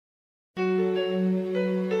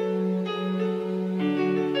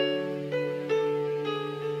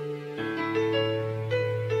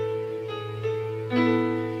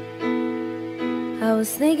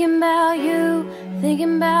was thinking about you,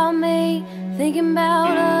 thinking about me, thinking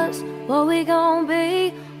about us, what we gon'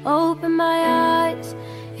 be. Open my eyes,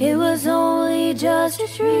 it was only just a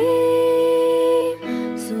dream.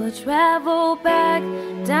 So I travel back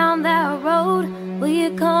down that road. Will you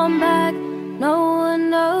come back? No one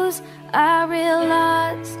knows. I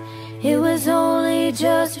realized it was only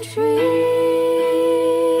just a dream.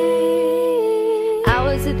 I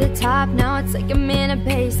was at the top, now it's like I'm in a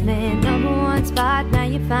basement. #1 spot, now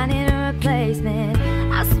you're finding a replacement.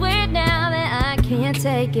 I swear now that I can't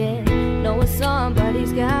take it, knowing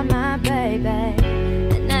somebody's got my baby.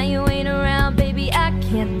 And now you ain't around, baby, I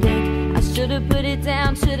can't think. I should've put it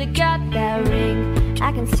down, should've got that ring.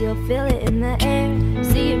 I can still feel it in the air,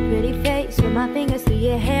 see your pretty face with my fingers through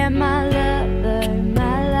your hair. My lover,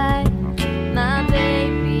 my life, my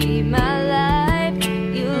baby, my life.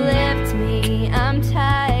 You left me, I'm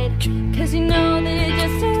tired, cause you know that it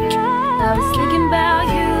just ain't right. I was thinking about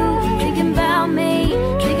you, thinking about me,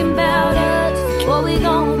 thinking about us, what we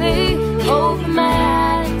gon' be. Open my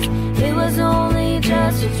eyes, it was only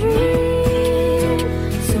just a dream.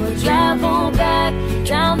 So I drive on back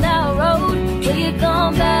down that road. Will you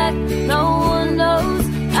come back? No one knows.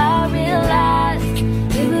 I realized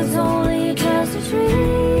it was only just a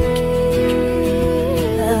dream.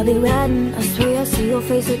 I'll be riding, I swear I see your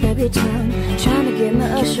face at every turn. Trying to get my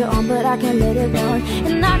usher on, but I can't let it run.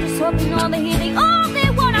 And I'm just hoping on the healing, only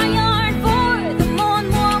what I yearn for. The more and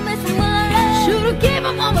more I listen, will I love? Should've gave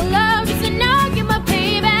him all my love, just to now get my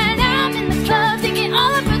payback. Now I'm in the club, thinking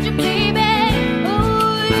all about your baby.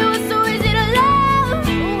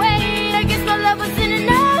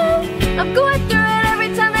 I'm going through it every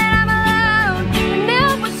time that I'm alone. And now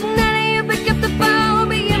I'm wishing that you pick up the phone,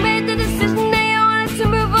 but you made the decision that you wanted to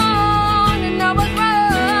move on, and I was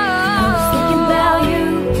wrong. I was thinking about you,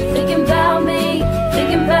 thinking about me,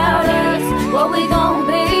 thinking about us, what we gon'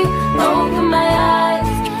 be. Open my eyes,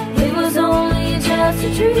 it was only just a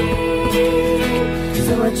dream.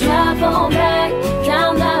 So I drive on back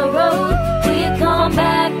down that road. Will you come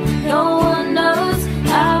back? No one knows.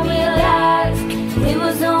 I realized it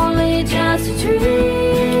was only just a dream.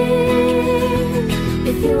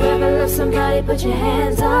 If you ever love somebody, put your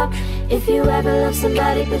hands up. If you ever love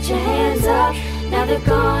somebody, put your hands up. Now they're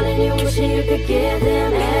gone and you're wishing you could give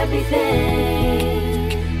them everything.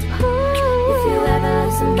 If you ever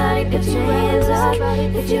love somebody, put your hands up.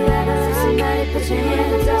 If you ever love somebody, put your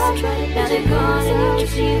hands up. Now they're gone and you're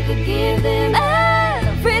wishing you could give them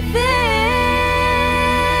everything.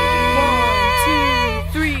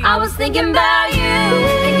 I was thinking about you,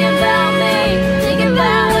 thinking about me, thinking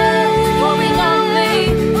about us, what we gon' be.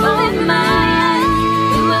 Open my eyes,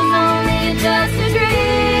 it was only just a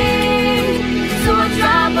dream. So I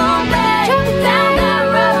drive on back down that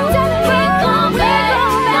road. We come back,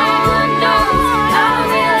 no one knows. I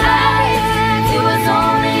realized it was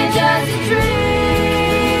only just a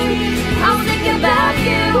dream. I was thinking about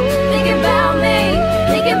you, thinking about me,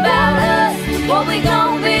 thinking about us, what we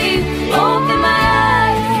gon' be. Open my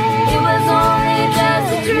eyes, it was only just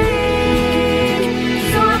a dream.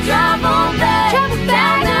 So I drive on back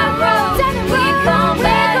down that road. We come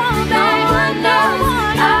back, no one knows.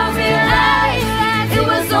 I realized it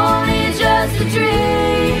was only just a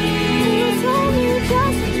dream. It was only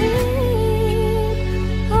just a dream.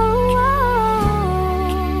 Oh, oh,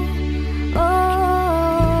 oh,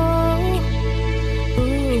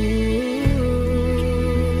 ooh.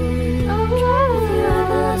 Oh, if you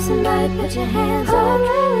ever love somebody, put your hands up.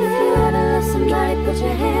 If you ever love somebody, put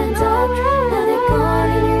your hands up. Now they're gone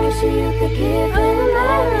and you wish you could give them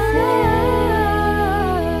everything.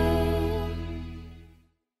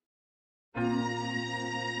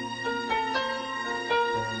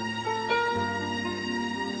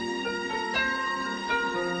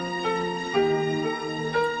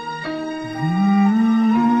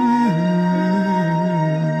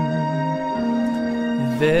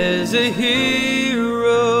 There's a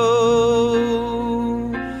hero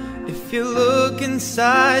if you look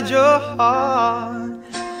inside your heart.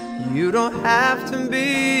 You don't have to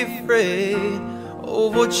be afraid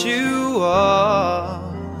of what you are.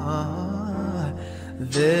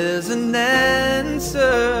 There's an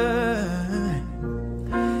answer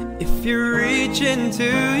if you reach into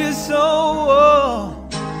your soul,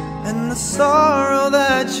 and the sorrow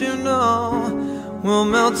that you know will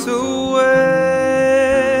melt away.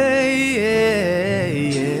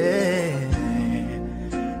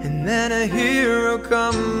 And then a hero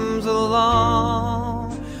comes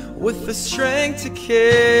along with the strength to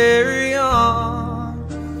carry on,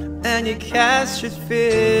 and you cast your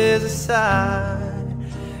fears aside,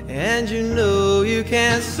 and you know you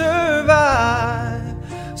can't survive.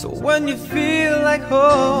 So when you feel like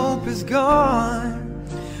hope is gone,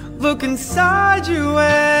 look inside you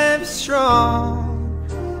and be strong,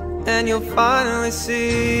 and you'll finally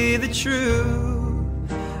see the truth,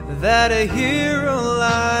 that a hero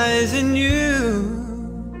lies in you.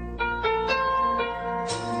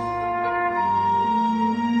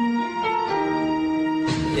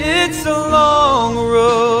 It's a long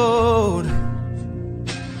road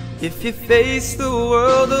if you face the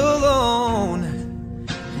world alone.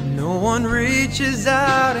 No one reaches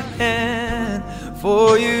out a hand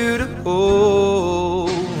for you to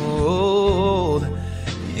hold.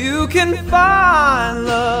 You can find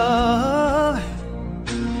love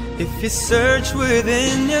if you search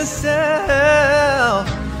within yourself,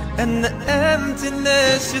 and the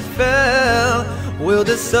emptiness you felt will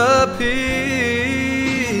disappear.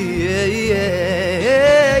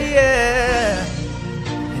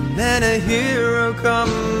 And then a hero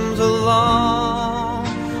comes along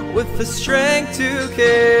with the strength to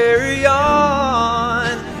carry on,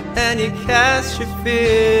 and you cast your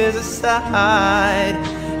fears aside,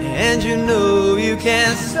 and you know you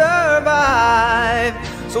can survive.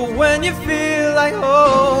 So when you feel like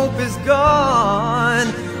hope is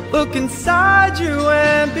gone, look inside you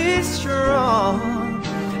and be strong,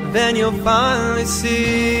 then you'll finally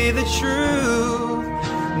see the truth,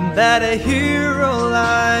 that a hero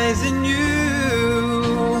lies in you.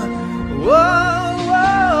 Whoa, whoa.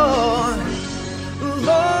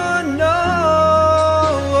 Lord knows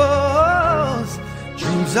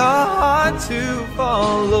dreams are hard to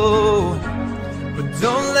follow, but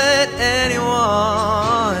don't let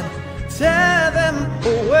anyone tear them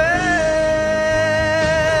away.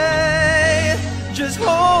 Just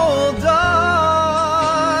hold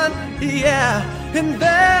on, yeah, and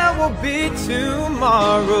there will be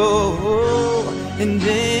tomorrow, and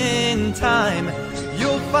in time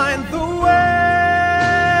you'll find the way.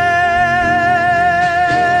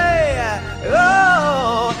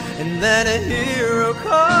 Oh, and then a hero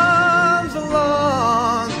comes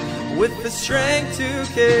along with the strength to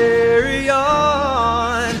carry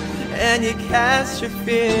on, and you cast your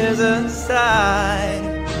fears aside,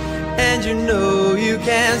 and you know you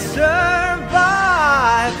can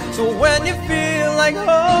survive. So when you feel like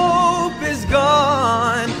hope is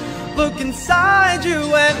gone, look inside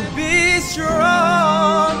you and be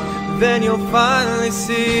strong, then you'll finally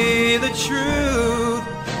see the truth,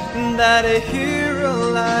 that a hero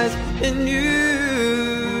lies in you.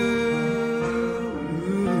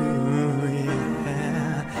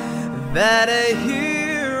 Yeah. That a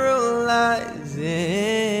hero lies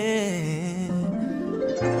in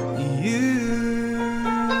you.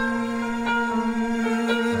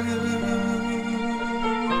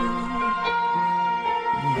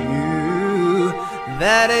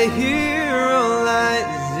 That a hero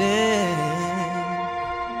lies in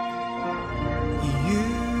you.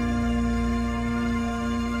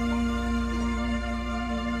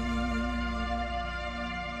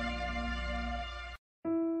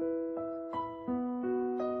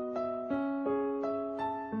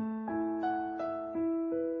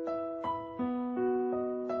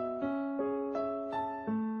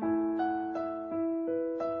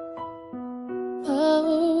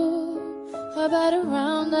 About a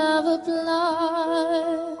round of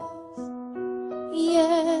applause,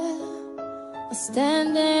 yeah, a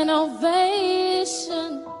standing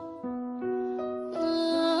ovation.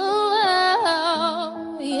 Oh,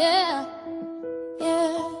 yeah,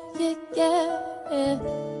 yeah, yeah, yeah.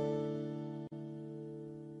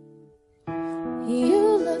 You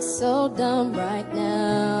look so dumb right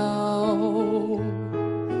now,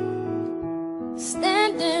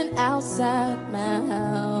 standing outside my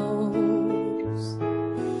house,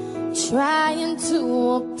 trying to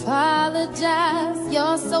apologize.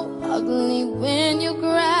 You're so ugly when you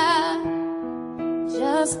cry,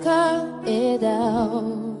 just cut it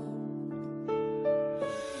out.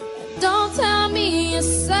 Don't tell me you're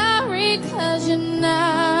sorry, 'cause you're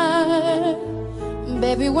not.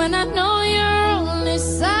 Baby, when I know you're only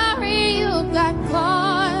sorry you got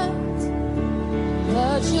caught,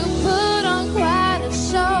 but you put on quite a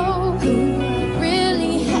show,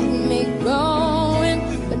 really had me going.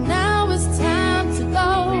 But now it's time to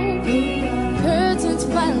go, curtains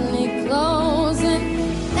finally closing.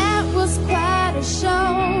 That was quite a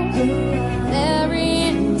show, very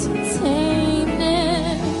entertaining,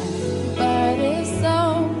 but it's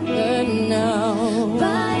over now.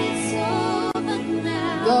 But it's over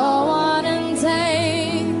now. Go on and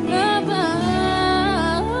take the bow.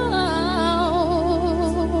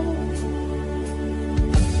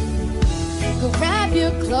 Grab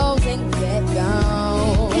your clothes and get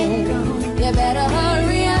gone. You better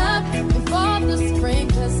hurry up before the spring,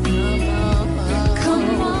 'cause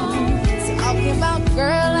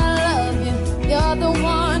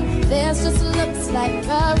like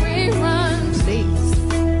a rerun. Please.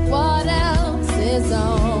 What else is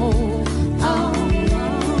on?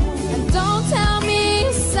 And don't tell me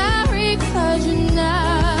you're sorry, 'cause you're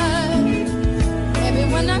not. Maybe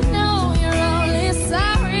when I know you're only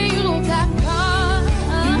sorry, you got caught.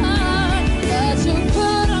 But you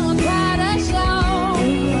put on quite a show,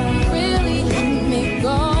 really had me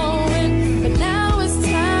going. But now it's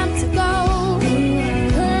time to go.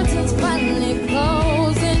 Curtains finally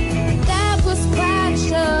closing. That was quite a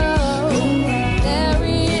show.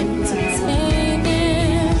 Very entertaining,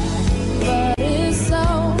 but it's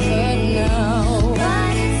over now.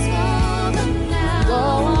 But it's over now. Go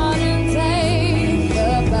on and take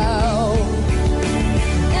a bow.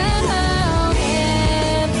 Now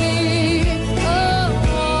heavy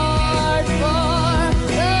award for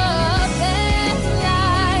love that's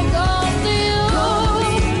like only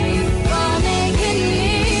you, for making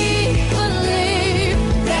me believe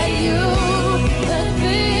that you could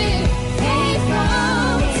be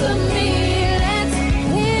faithful to me. Let's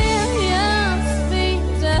hear you speak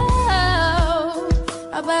out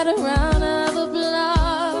about a round of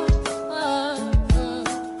applause,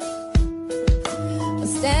 a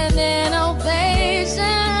standing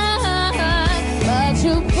ovation. But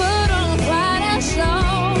you put on quite a show.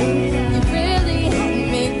 You really had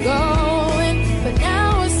me going. But now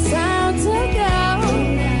it's time to go.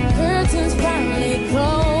 Curtains finally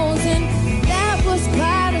closing. That was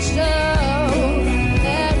quite a show.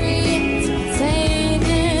 Very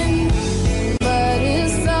entertaining, but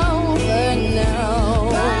it's over now.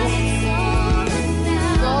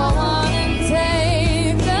 Go on and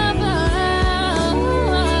take the bow.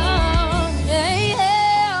 Yeah,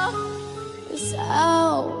 yeah. It's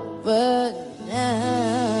over now.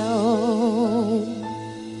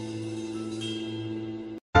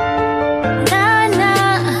 Na na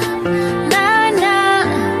na na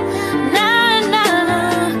na na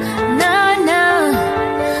na na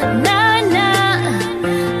na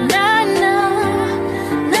na na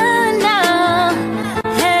na na.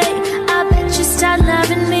 Hey, I bet you start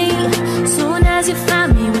loving me soon as you find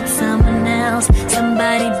me with someone else,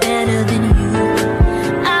 somebody better than you.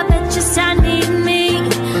 I bet you start needing me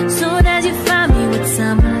soon as you find me with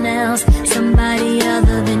someone else, somebody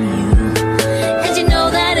other than you. And you know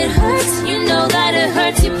that it hurts, you know that it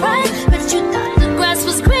hurts your pride, but you thought the grass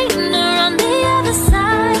was greener on the other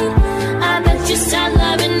side. I bet you start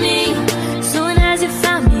loving me soon as you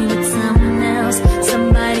find me with someone else,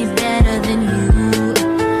 somebody better than you.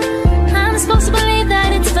 I'm supposed to believe that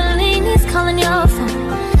it's Fellini's calling your phone.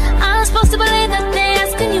 I'm supposed to believe that they're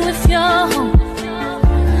asking you if you're home.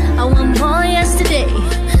 I want more yesterday,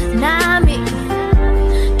 not me.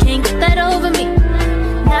 Can't get that over me,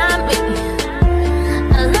 not me.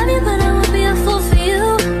 I love you, but I won't be a fool for you.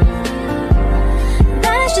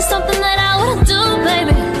 That's just something that I wouldn't do,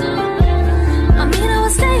 baby. I mean, I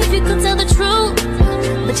would stay if you could tell the truth,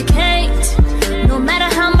 but you can't, no matter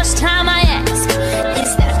how much time I ask.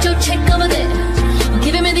 Is that your chick over there,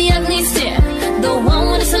 giving me the ugly stare, the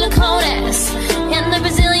one with the silicone ass and the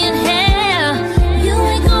Brazilian hair? You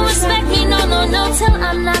ain't gonna respect me, no, no, no, till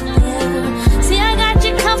I'm not there. See, I got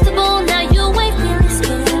you comfortable, now you ain't really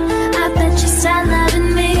scared. I bet you start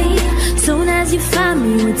loving me soon as you find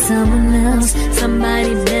me with someone else,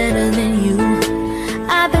 somebody better than you.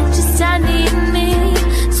 I bet you start needing me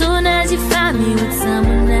soon as you find me with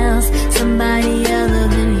someone else, somebody other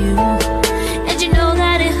than you. And you know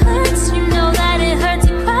that it hurts, you know that it hurts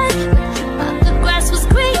your pride, but you thought the grass was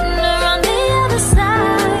greener on the other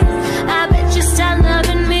side. I bet you start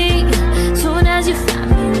loving me soon as you find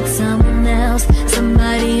me with someone else,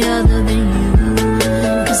 somebody other than you.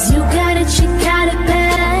 'Cause you got it, you got it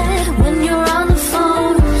bad when you're on the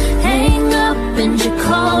phone. Hang up and you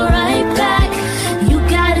call right back. You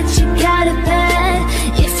got it bad.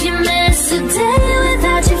 If you miss a day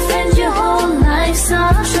without your friend, your whole life's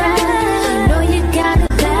off track. Know you got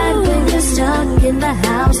it bad when you're stuck in the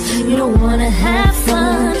house. You don't wanna have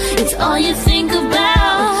fun, it's all you think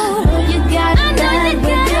about. Know you got it bad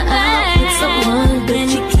when you're out with someone, but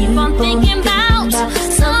you keep on thinking about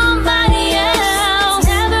somebody else.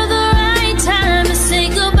 Never the right time to say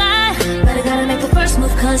goodbye, but I gotta make the first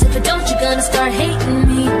move, 'cause if I don't, you're gonna start hating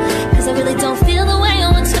me. 'Cause I really don't feel the way I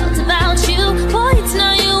once felt about you. Boy, it's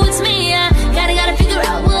not you, it's me. I gotta figure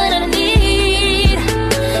out what I need.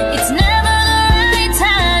 It's never the right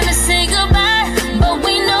time to say goodbye, but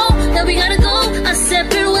we know that we gotta go our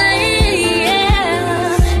separate ways.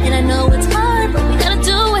 Yeah. And I know it's hard, but we gotta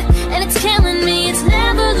do it, and it's killing me. It's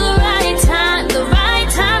never the right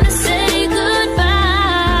time to say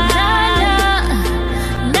goodbye.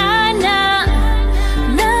 Na na na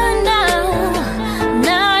na na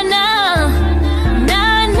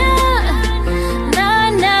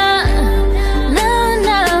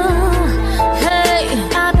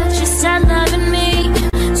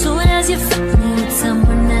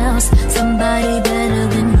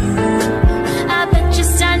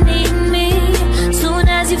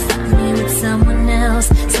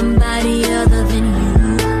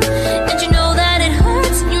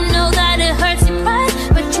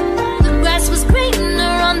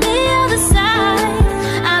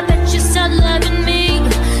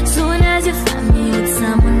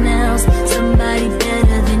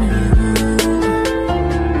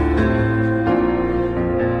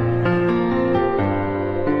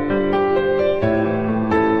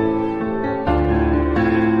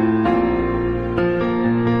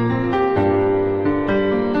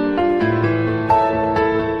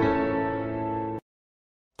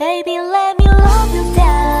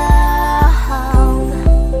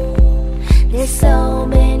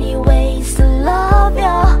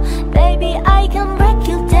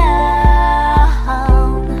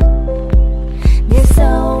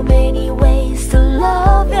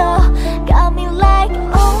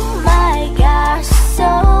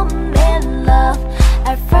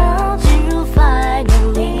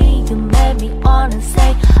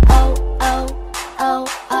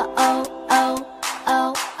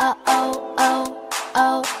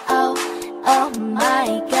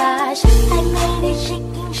made it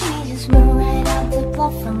shaking, she just moved right out the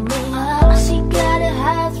block from me. She got a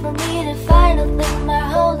house for me to find a thing my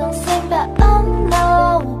whole long sing, but oh no,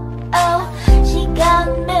 oh, she got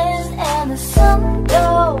missed and the sun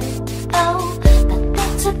go. Oh, but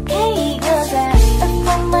that's okay, cause I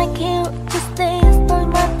found my cue to stay, start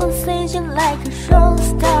my position like a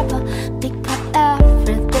showstopper. Pick up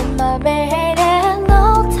everything I made in no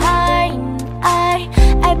time.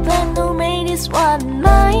 I plan to make this one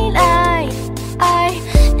mine.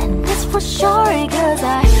 And this for sure, cause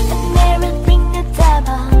I never bring the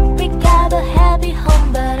table. We got a happy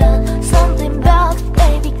home, but something about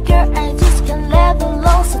baby girl I just can't let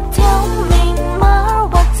alone. So tell me more,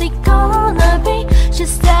 what's it gonna be? She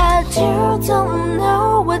said you don't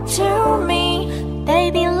know what to me.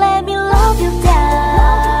 Baby, let me love you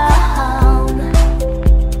down.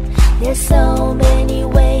 There's so many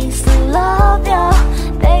ways to love you.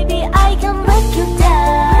 Baby, I can break you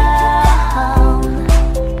down.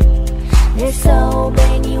 There's so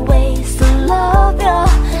many ways to love you.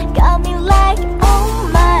 Got me like, oh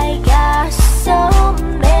my gosh, so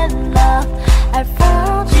in love. I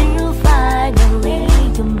found you finally.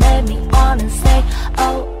 You made me wanna say,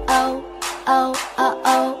 oh, oh, oh, oh,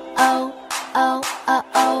 oh, oh, oh,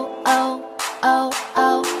 oh, oh, oh, oh,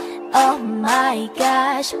 oh, oh my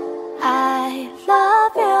gosh, I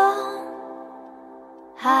love you.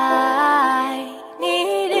 I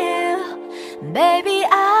need you, baby,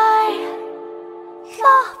 I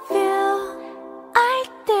love you. I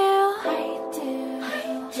do.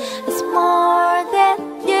 It's more than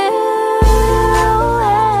you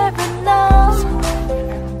ever know.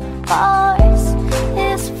 Voice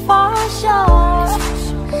is for sure.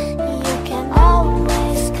 You can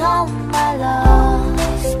always call my love.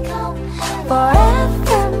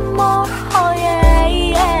 Forevermore, oh yeah,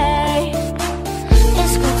 yeah.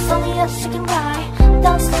 East Coast on the up, she can ride.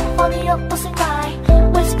 Down south on the up, busting right.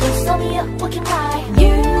 West Coast on the up, we can ride.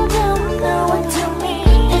 You don't know what to me.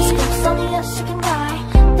 East Coast on the up, she can ride.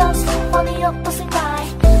 Down south on the up, busting right.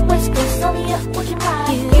 West Coast on the up, we can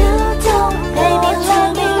ride. You don't know, baby, let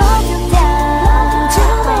me love you down.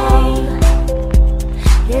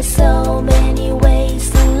 There's so many ways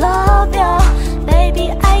to love you. Baby,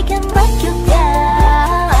 I can break you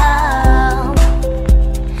down.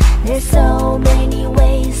 There's so many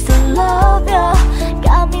ways to love you.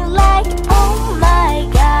 Got me like, oh my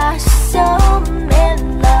gosh, so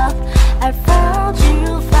in love. I found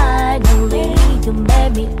you finally. You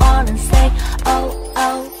made me wanna say, oh,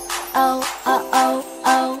 oh, oh, oh, oh,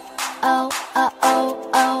 oh, oh, oh, oh,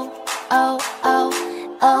 oh, oh,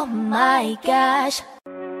 oh, oh my gosh.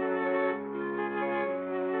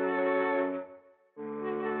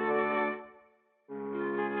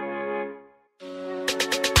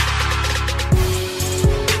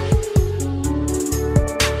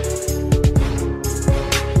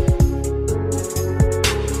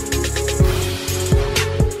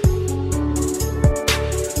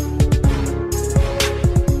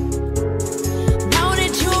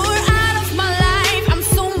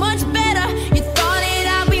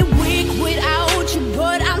 You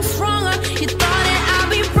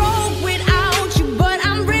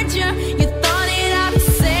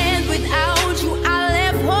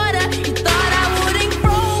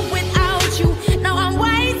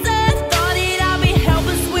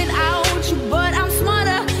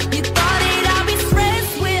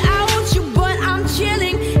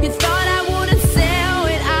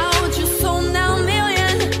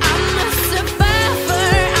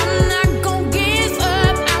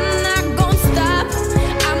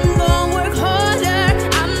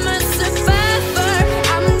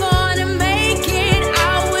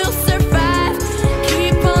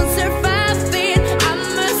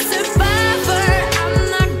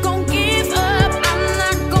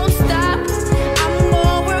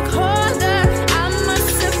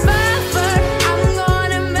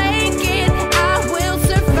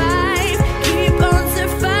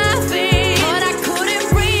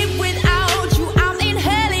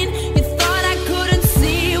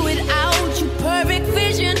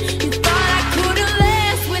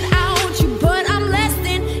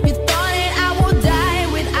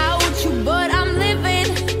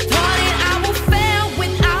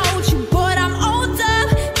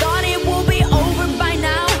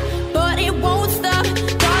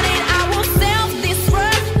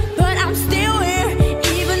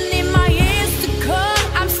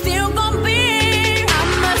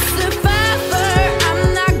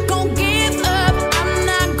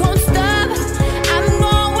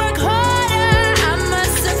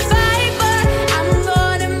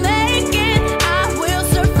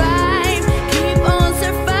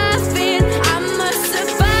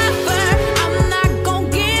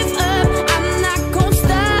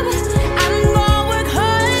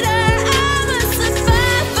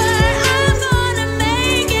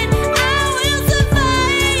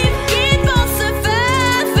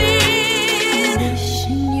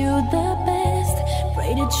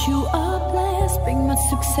get you a blast. Bring my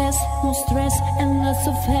success, no stress, and lots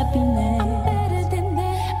of happiness.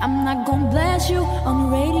 I'm not gonna blast you on the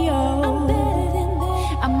radio.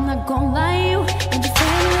 I'm not gonna lie you in the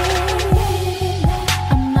family.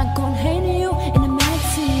 I'm not gonna hate you in the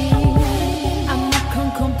magazine. I'm not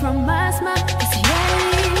gonna compromise my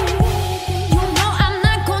personality. You know I'm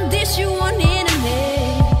not gonna dish you on the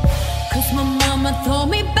internet, 'cause my mama told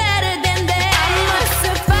me better than that. I'm a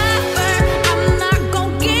survivor. I'm not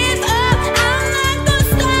gonna give up. I'm not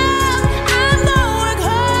gonna stop. I'm gonna work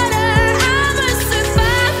harder. I'm a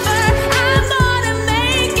survivor. I'm gonna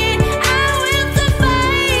make it. I will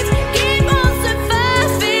survive. Keep on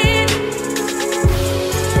surviving.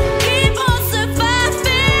 Keep on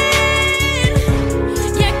surviving.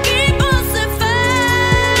 Yeah, keep on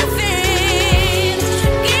surviving.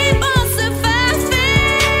 Keep on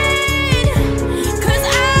surviving. 'Cause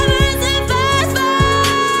I'm a survivor.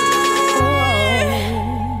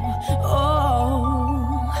 Oh,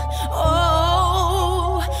 oh,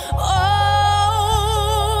 oh, oh,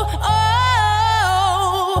 oh,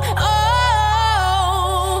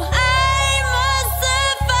 oh. I'm a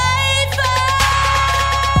survivor.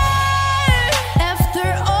 After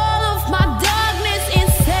all of my darkness and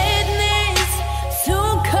sadness,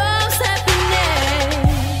 soon comes happiness.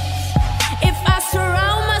 If I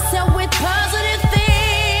surround myself with positive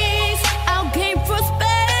things, I'll gain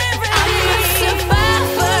prosperity. I'm a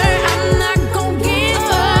survivor. I'm not gonna give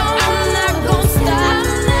up. I'm not gonna stop.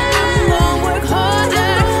 I'm gonna work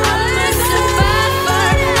harder. I'm a survivor.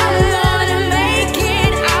 I'm gonna make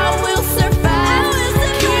it. I will survive.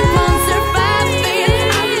 Keep on surviving.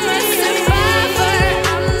 I'm a survivor.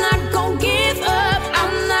 I'm not gonna give up.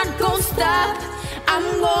 I'm not gonna stop. I'm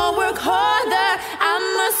gonna work harder. I'm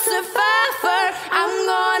a survivor. I'm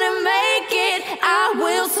gonna make it. I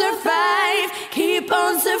will survive. Keep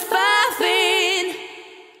on surviving.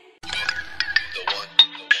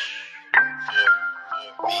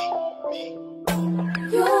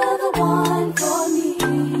 You're the one for me.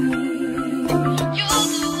 You're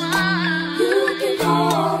the one. You can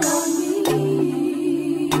call on me.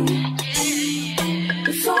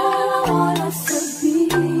 It's all I want us to be.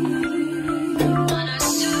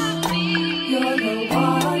 You're the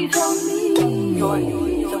one for me. You're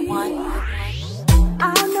the one. I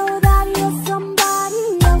know that you're somebody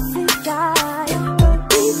else's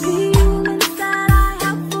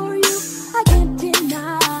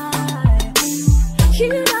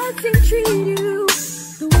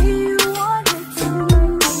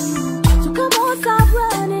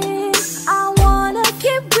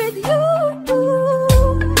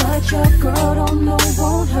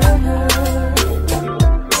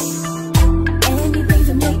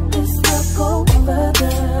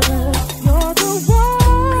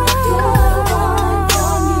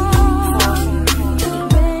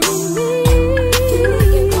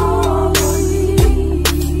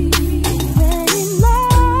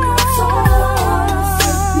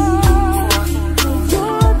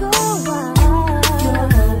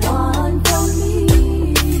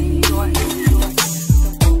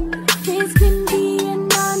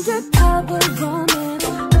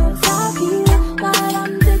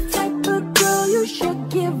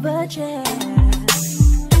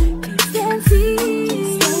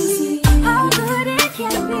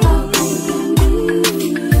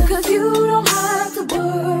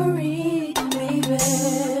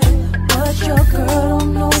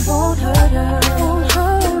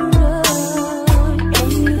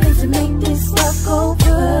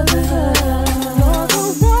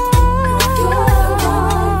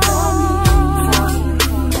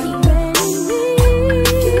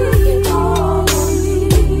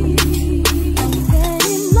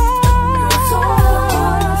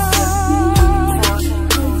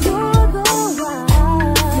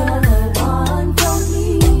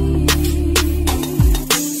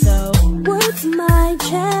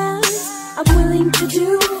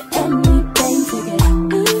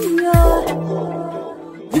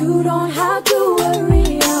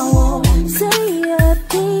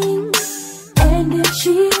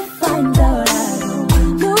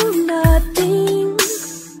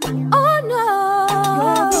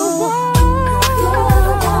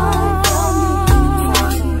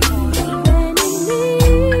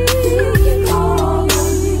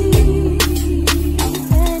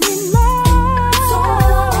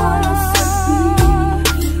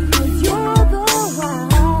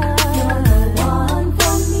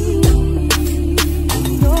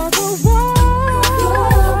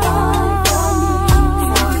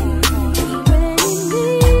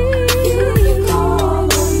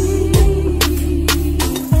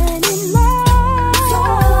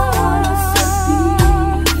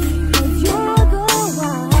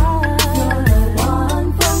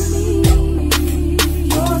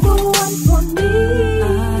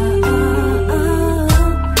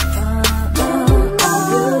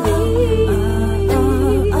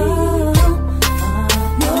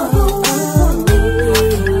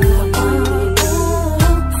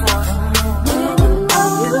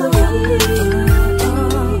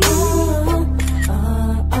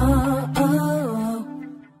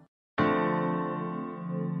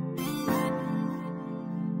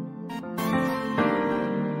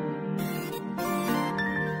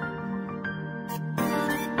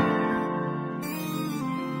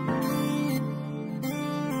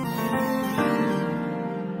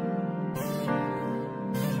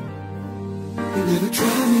You never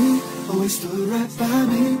try me, always stood right by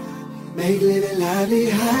me. Make living lively,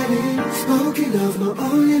 hiding. Spoken of my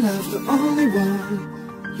only love, the only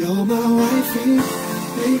one. You're my wifey,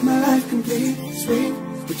 make my life complete, sweet.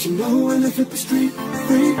 But you know when I flip the street,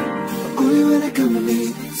 free. But only when they come to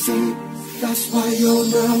me, see. That's why you're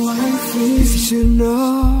my wifey. Cause you should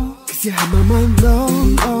know, cause you have my mind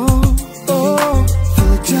blown, oh, oh.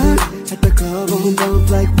 Full of time, at the club on bump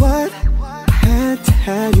like what? I had to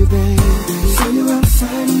have you, baby. So you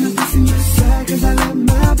outside and I'm kissing your side, cause I let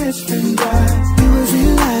my best friend die. He was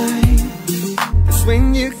in line, that's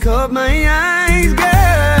when you caught my eyes,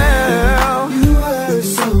 girl. You were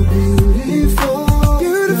so beautiful,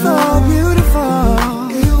 beautiful, beautiful.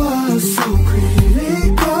 It was so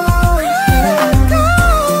critical.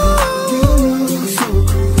 You look so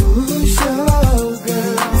crucial,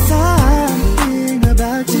 girl. Something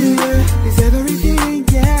about you is everything,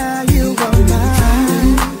 yeah. You are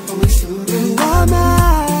mine, always stood in my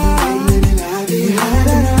mind. Living life behind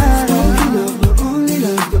it. Spoken of my only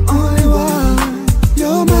love, the only one.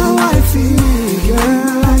 You're my wifey,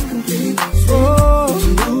 girl. Life complete, oh. But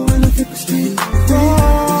you know when I flip the street, oh.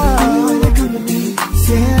 When they come to me,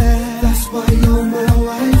 yeah. That's why you're my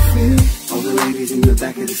wifey. All the ladies in the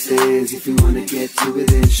back of the stands, if you wanna get to it,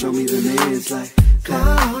 then show me the hands. Like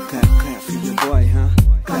clap, clap, clap for your boy, huh?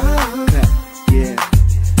 Clap, clap, yeah.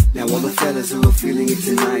 Now all the fellas who are feeling it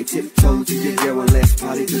tonight, tiptoe to the girl and let's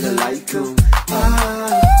party till the light come.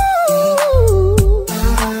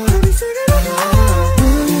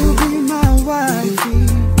 Will you be my wifey?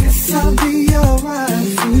 Yes, I'll be your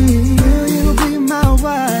wifey. Will you be my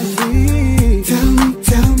wifey?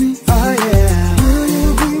 Tell me, oh yeah. Will you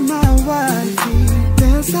be my wifey?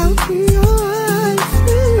 Yes, I'll be your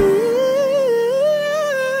wifey.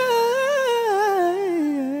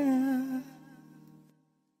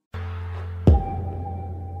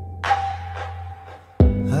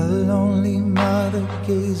 A lonely mother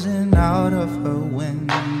gazing out of her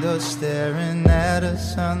window, staring at a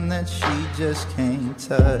son that she just can't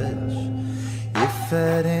touch. If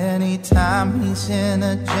at any time he's in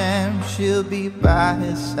a jam, she'll be by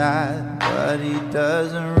his side, but he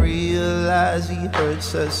doesn't realize he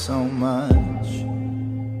hurts her so much.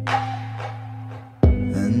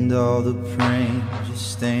 And all the praying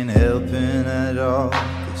just ain't helping at all,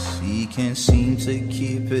 'cause he can't seem to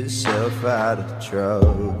keep himself out of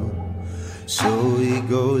trouble. So he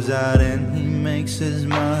goes out and he makes his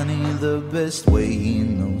money the best way he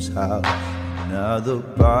knows how. Another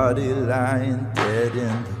body lying dead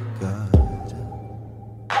in the gutter.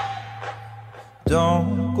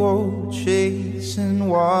 Don't go chasing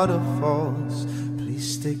waterfalls, please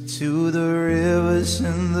stick to the rivers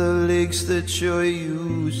and the lakes that you're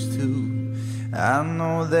used to. I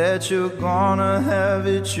know that you're gonna have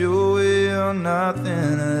it your way or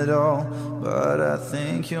nothing at all, but I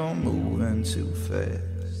think you're moving too fast.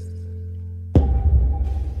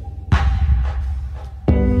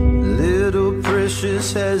 Little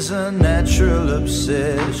Precious has a natural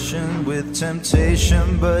obsession with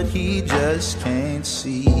temptation, but he just can't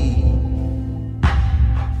see.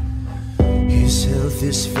 His health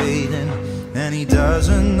is fading and he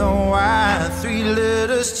doesn't know why. 3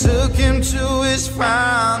 letters took him to his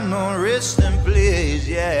final resting place,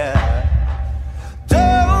 yeah.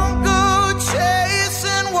 Don't go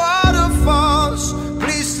chasing waterfalls,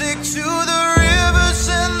 please stick to the rivers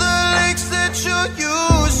and the lakes that you're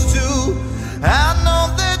used to. I know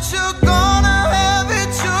that you're gonna have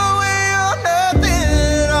it your way or nothing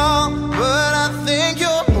at all, but I think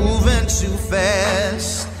you're moving too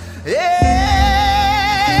fast, yeah.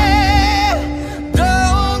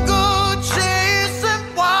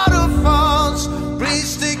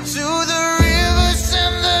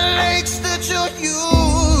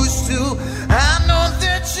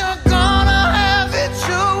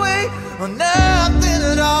 Or nothing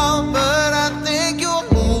at all, but I think you're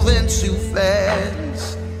moving too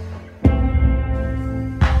fast.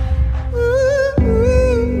 Ooh,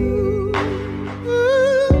 ooh, ooh,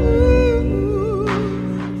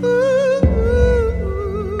 ooh,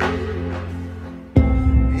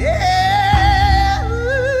 yeah.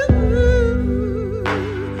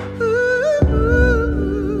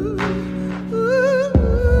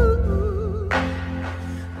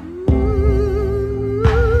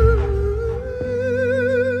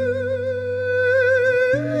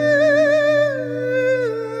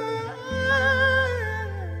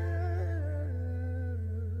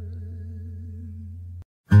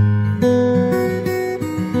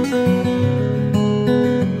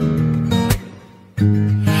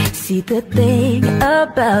 See the thing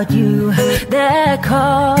about you that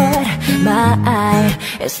caught my eye.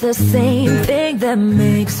 It's the same thing that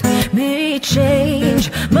makes me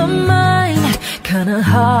change my mind. Kinda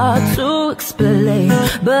hard to explain,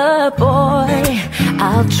 but boy,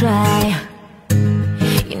 I'll try.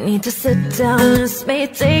 You need to sit down, this may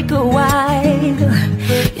take a while.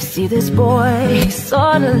 You see this boy, he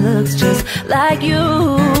sorta looks just like you.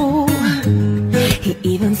 He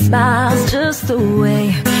even smiles just the way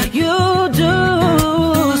you do.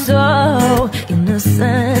 So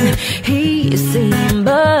innocent he seemed,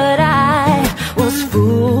 but I was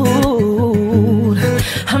fooled.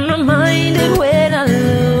 I'm reminded when I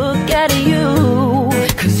look at you,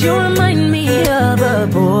 'cause you remind me of a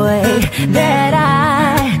boy that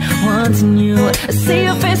I once knew. I see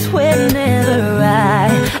your face whenever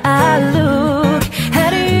I look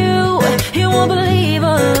at you. You won't believe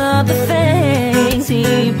all of the things he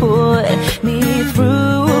put me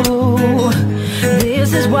through. This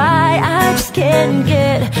is why I just can't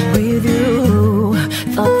get with you.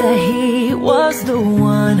 Thought that he was the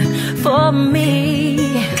one for me,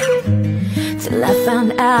 till I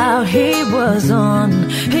found out he was on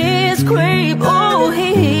his creep. Oh,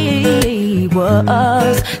 he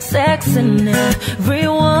was sexing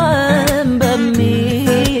everyone but me.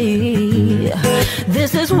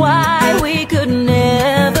 This is why we could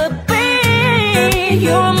never be.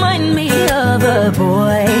 You remind me of a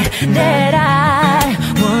boy that I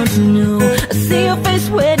once knew. I see your face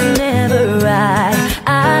whenever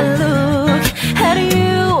I look at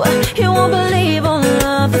you. You won't believe all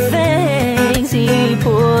of the things he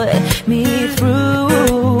put me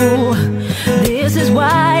through. This is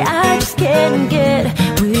why I just can't get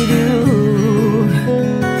with you.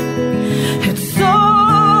 It's so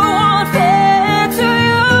unfair to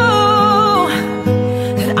you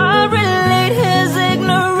that I relate his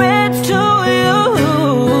ignorance to you.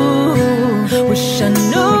 Wish I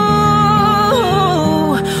knew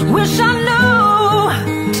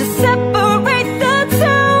to separate the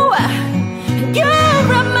two.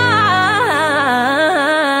 You're mine.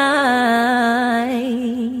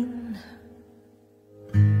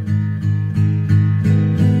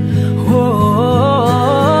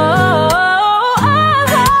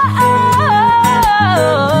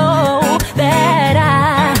 That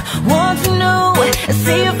I once knew. I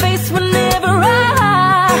see your face whenever I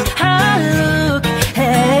look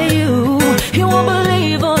at you. You won't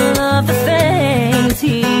believe all of the things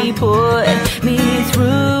he put me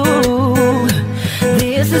through.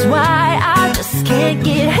 This is why I just can't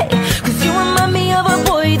get hate, 'cause you remind me of a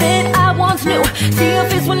boy that I once knew. See your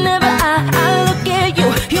face whenever I look at you.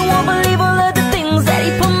 You won't believe all of the things that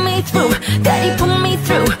he put me through, that he put me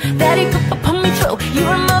through, that he put me through. You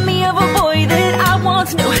remind me of a boy that I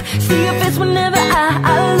once knew. See your face whenever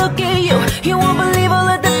I look at you. You won't believe all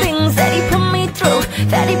of the things that he put me through,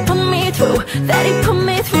 that he put me through, that he put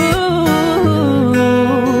me through.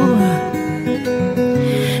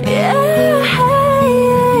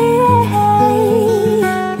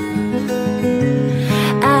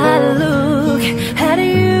 I look at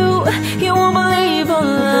you. You won't believe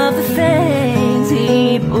all of the things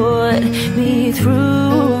he put me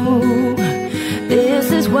through.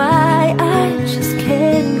 This is why I just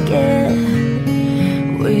can't get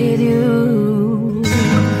with you.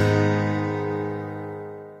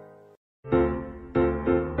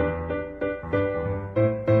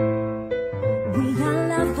 We are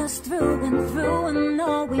lovers through and through, and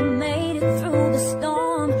though we made it through the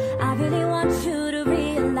storm, I really want you to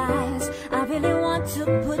realize, I really want to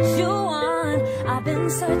put you on. I've been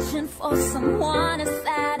searching for someone to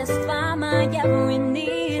satisfy my every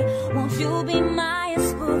need. Won't you be my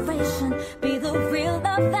inspiration, be the real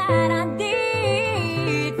love that I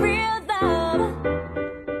need, real love.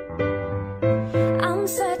 I'm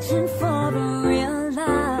searching for a real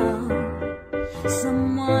love,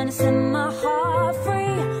 someone to set my heart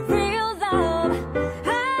free, real love.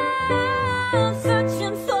 I'm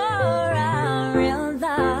searching for a real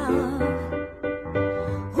love.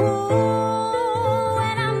 Ooh,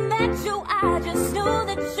 when I met you, I just knew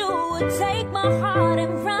that you would take my heart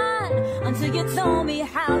and run, until you told me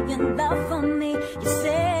how you love for me. You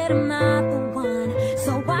said I'm not the one,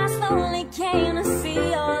 so I slowly came to see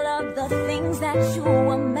all of the things that you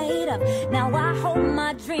were made of. Now I hope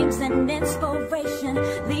my dreams and inspiration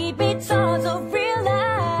lead me towards a real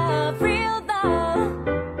love, real love.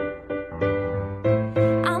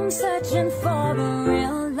 I'm searching for a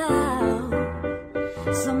real love,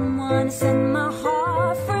 someone to set my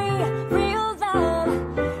heart free, real love.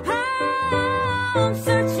 I'm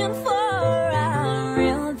searching for a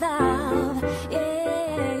real love, yeah.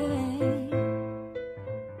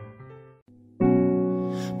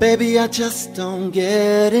 Baby, I just don't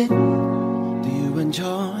get it. Do you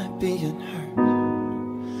enjoy being hurt?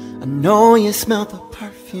 I know you smell the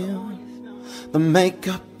perfume, the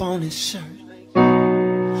makeup on his shirt.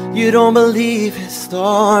 You don't believe his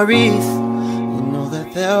stories, you know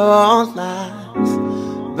that they're all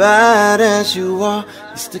lies. Bad as you are,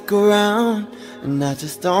 you stick around, and I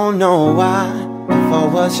just don't know why. If I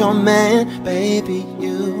was your man, baby,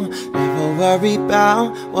 you never worry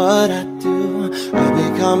about what I do. I'll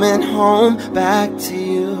be coming home back to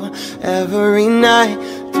you every night,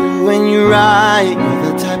 doing you right.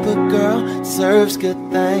 You're the type of girl serves good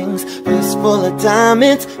things, fist full of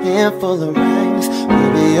diamonds, handful of rings.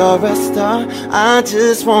 Baby, you're a star, I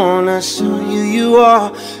just wanna show you you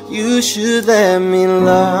are. You should let me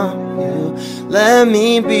love you, let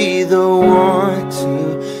me be the one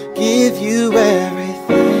to give you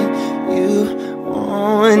everything you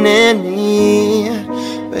want and need.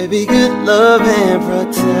 Baby, good love and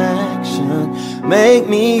protection, make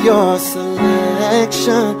me your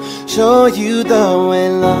selection. Show you the way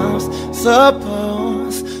love's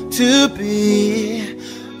supposed to be.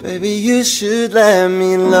 Baby, you should let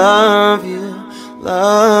me love you,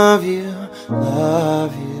 love you,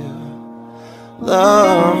 love you,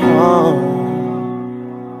 love.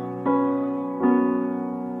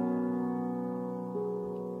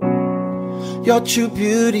 Your true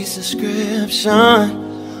beauty's description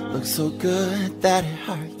looks so good that it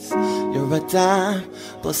hurts. You're a dime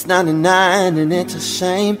plus 99, and it's a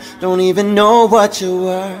shame, don't even know what you're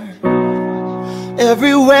worth.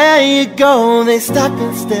 Everywhere you go they stop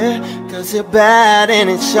and stare, cause you're bad and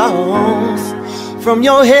it shows. From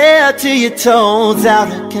your hair to your toes,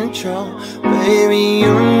 out of control. Baby,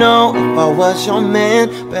 you know if I was your man,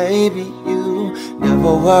 baby, you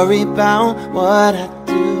never worry about what I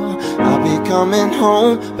do. I'll be coming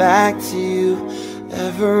home back to you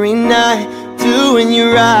every night, doing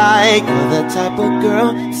you right. You're the type of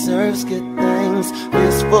girl serves good things,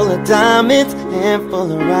 fist full of diamonds,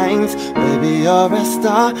 handful of rings. Baby, you're a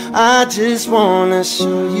star, I just wanna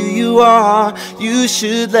show you you are. You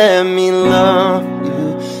should let me love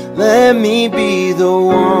you, let me be the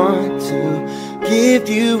one to give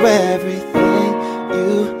you everything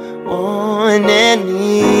you want and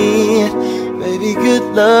need. Baby, good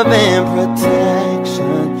love and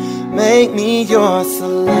protection, make me your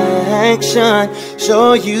selection.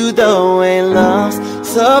 Show you the way love's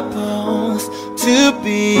supposed to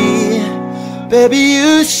be. Baby,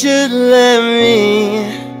 you should let me,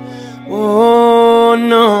 oh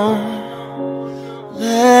no,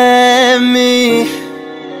 let me,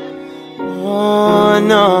 oh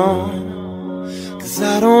no. Cause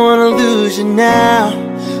I don't wanna lose you now.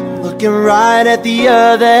 I'm looking right at the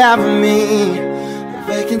other half of me. The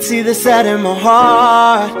vacancy that's sat in my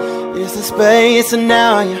heart is the space, and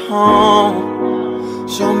now you're home.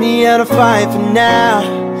 Show me how to fight for now,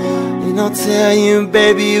 and I'll tell you,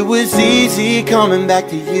 baby, it was easy coming back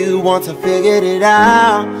to you once I figured it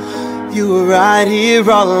out. You were right here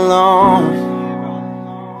all along.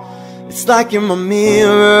 It's like you're my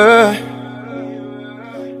mirror.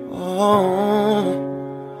 Oh,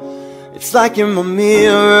 it's like you're my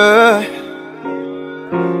mirror.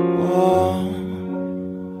 Oh,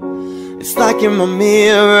 it's like you're my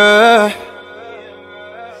mirror.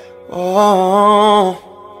 Oh,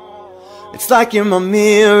 it's like you're my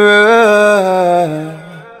mirror.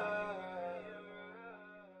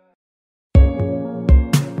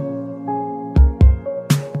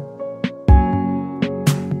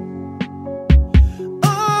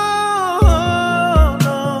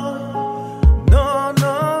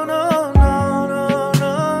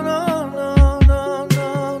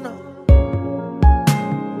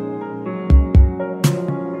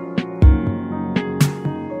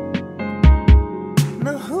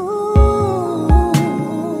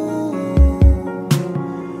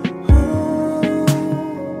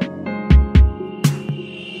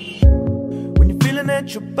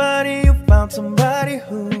 Your body, you found somebody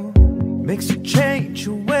who makes you change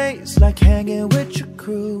your ways, like hanging with your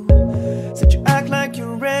crew. Said you act like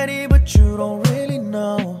you're ready, but you don't really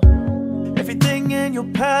know. Everything in your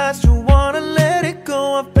past, you wanna let it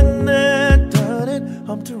go. I've been there, done it,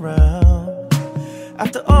 humped around.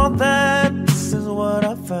 After all that, this is what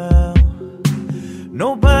I found.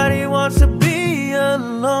 Nobody wants to be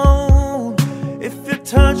alone. If you're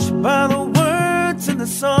touched by the words in the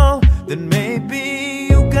song, then maybe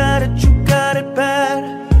you got it bad.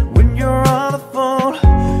 When you're on the phone,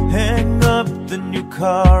 hang up, then you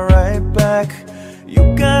call right back.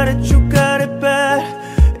 You got it bad.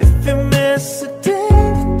 If you miss a day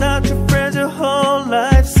without your friends, your whole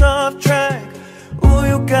life's off track. Ooh,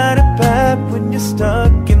 you got it bad when you're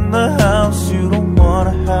stuck in the house you don't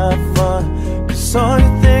wanna have.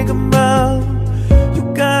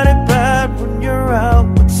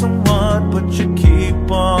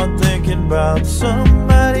 about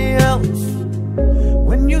somebody else.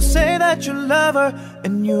 When you say that you love her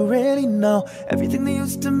and you really know everything that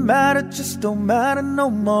used to matter just don't matter no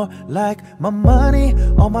more. Like my money,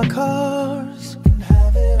 all my cars, you can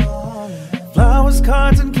have it all. Flowers,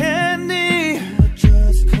 cards, and candy.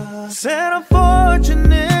 Said I'm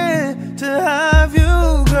fortunate to have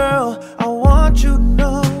you, girl. I want you to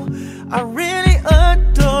know I really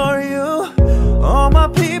adore you. All my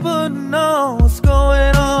people know what's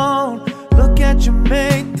going on. Look at your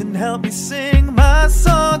mate, then help me sing my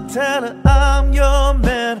song. Tell her I'm your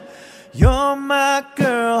man, you're my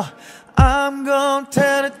girl. I'm gonna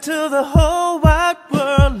tell it to the whole wide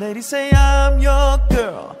world. Ladies, say I'm your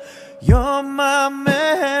girl, you're my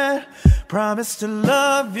man. Promise to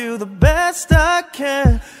love you the best I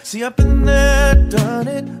can. See, I've been there, done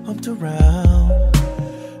it, humped around.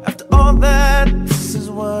 After all that, this is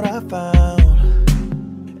what I found.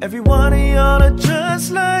 Every one of y'all are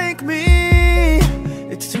just like me.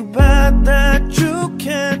 It's too bad that you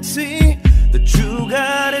can't see that you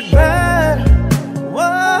got it bad.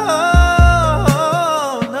 Whoa,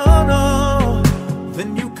 no, no.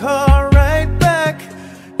 Then you call right back.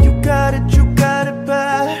 You got it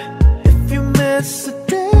bad. It's a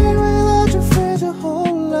day without your friends, your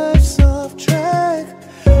whole life's off track.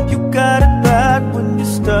 You got it bad when you're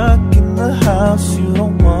stuck in the house. You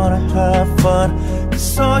don't wanna have fun,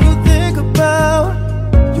 it's all you think about.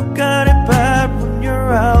 You got it bad when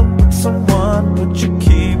you're out with someone, but you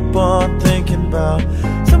keep on thinking about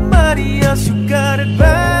somebody else. You got it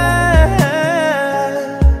bad.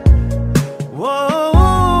 Whoa,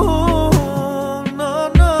 no,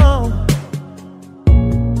 no.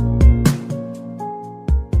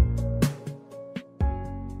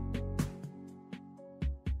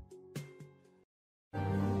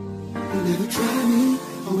 Never try me,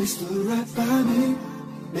 always stood right by me.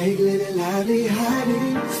 Make living lively,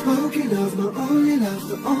 hiding. Spoken of my only love,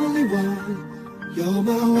 the only one. You're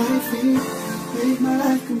my wifey, make my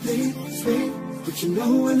life complete. Sweet, but you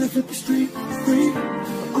know when I flip the street, free.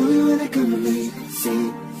 Only when they come to me,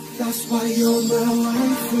 see. That's why you're my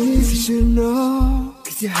wifey. You should know,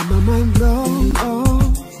 cause you have my mind blown.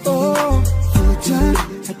 Oh, oh. Full of time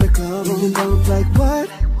at the club, rolling down like what?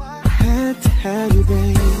 Had to have you,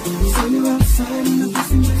 babe. Saw you outside in the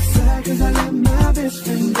passenger side, cause I let my best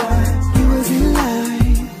friend die. He was in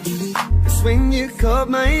line, that's when you caught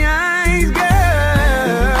my eyes,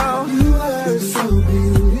 girl. You were so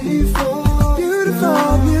beautiful,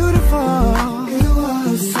 beautiful, beautiful. It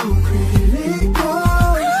was so critical.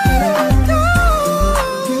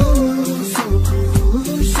 You were so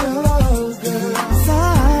crucial, girl.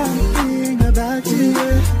 Something about you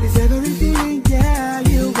is everything, yeah.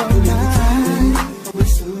 You were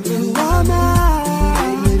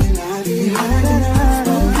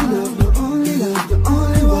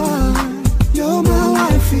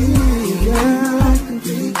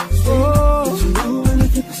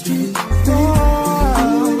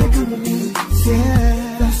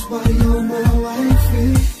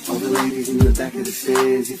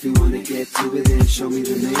if you wanna get to it, then show me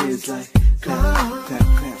the names. Like clap, clap,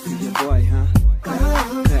 clap for your boy, huh?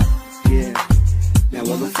 Clap, clap, yeah. Now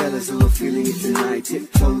all the fellas who are feeling it tonight,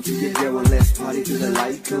 tiptoe to your girl and let's party till the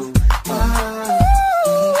light come.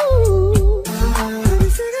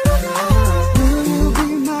 Will you be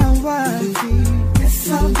my wifey? Yes,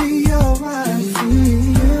 I'll be your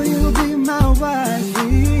wifey. Will you be my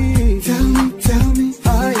wifey? Tell me,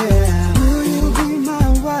 oh yeah. Will you be my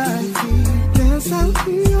wifey? Yes, I'll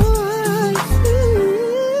be your wifey.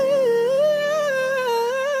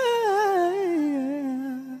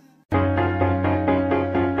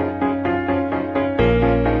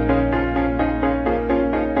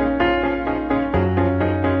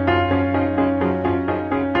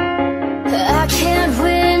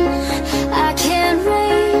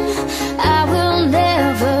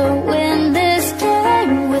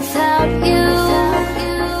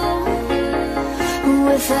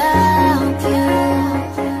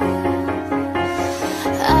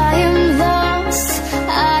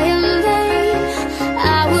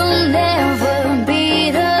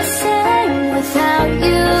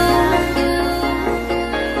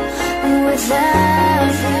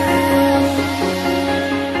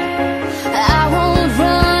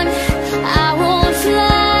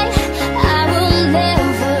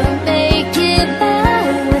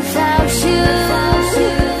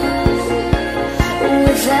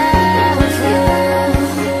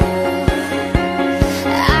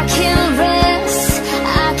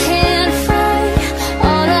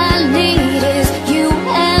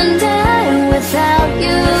 Without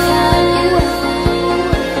you,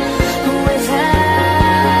 without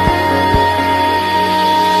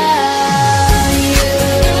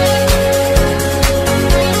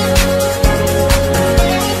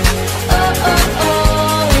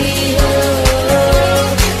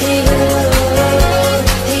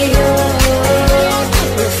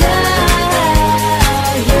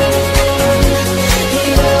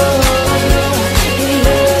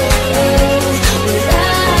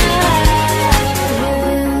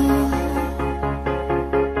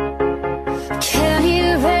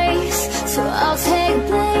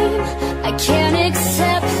can't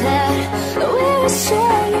accept that we're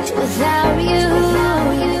estranged without you.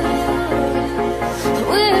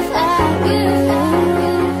 Without you,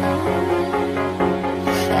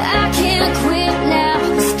 I can't quit now,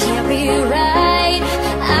 this can't be right.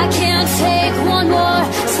 I can't take one more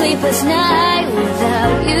sleepless night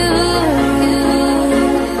without you.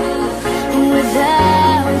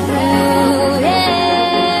 Without you,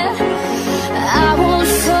 yeah. I won't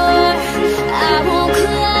soar, I won't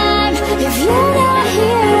climb if you're not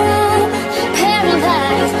here. I'm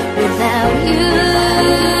paralyzed without you.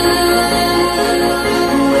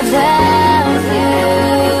 Without you,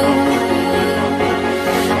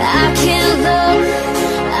 I can't look,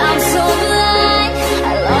 I'm so blind.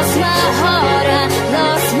 I lost my heart, I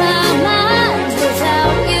lost my mind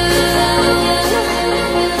without you.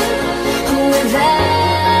 Without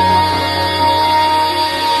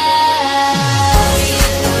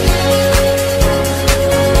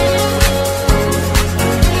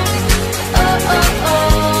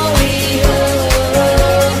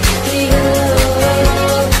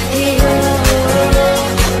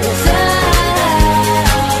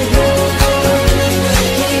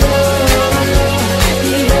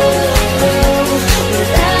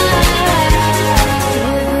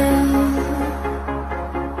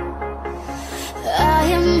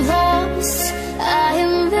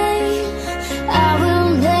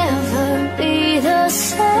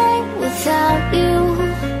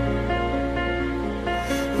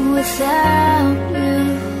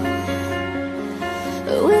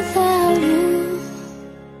without you.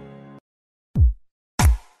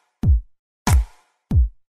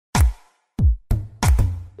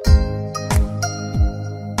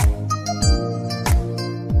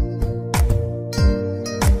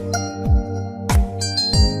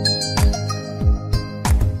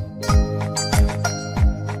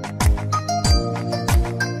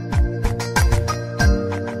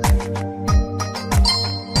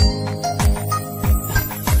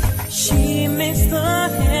 She makes the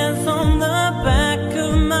hands on the back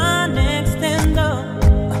of my neck stand up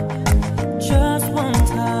just one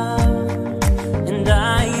time, and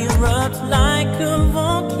I erupt like a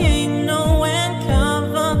volcano and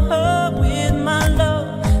cover her with my love.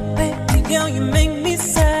 Baby girl, you make me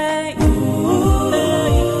say ooh,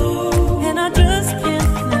 and I just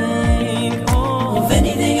can't think of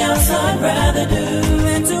anything else I'd rather do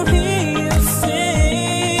than to hear you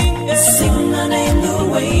sing, sing my name the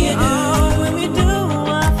way you do.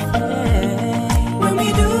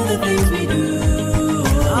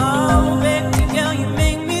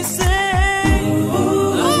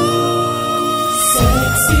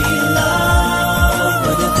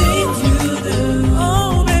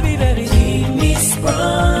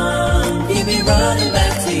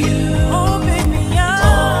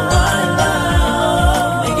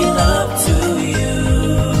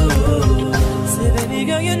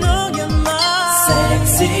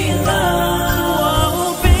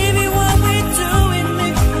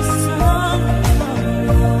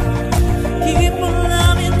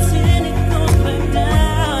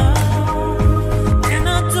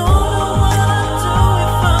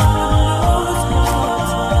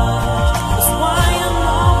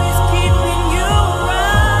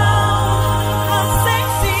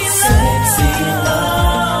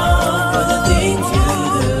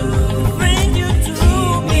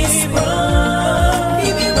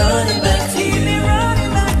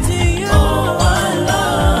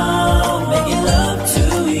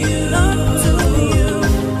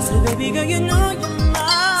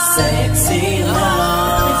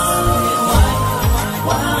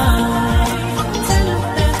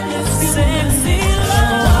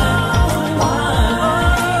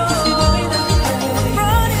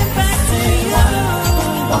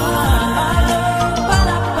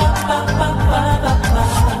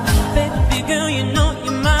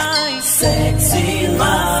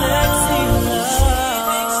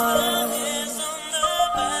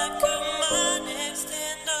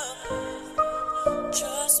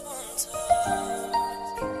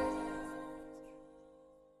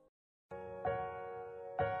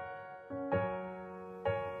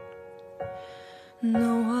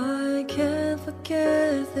 No, I can't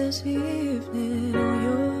forget this evening on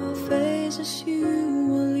your face as you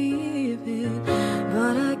were leaving.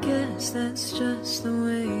 But I guess that's just the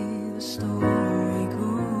way the story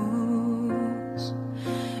goes.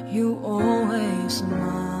 You always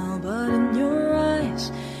smile, but in your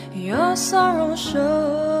eyes your sorrow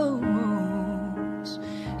shows.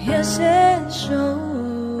 Yes, it shows.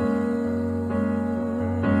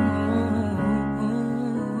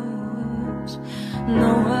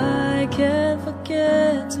 No, I can't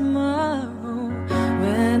forget tomorrow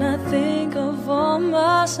when I think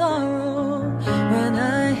my sorrow when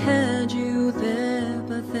I had you there,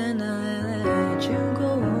 but then I let you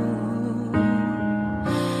go.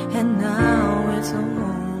 And now it's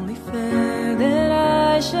only fair that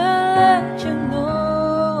I should let you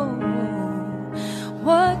know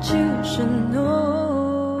what you should know.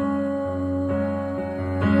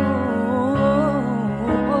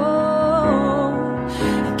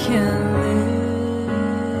 I can't live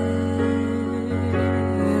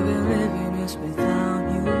living this without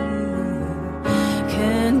you.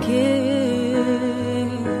 Can't give,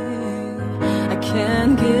 I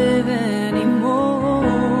can't give anymore.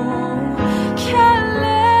 Can't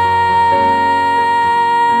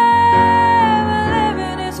live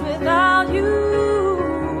living this without you.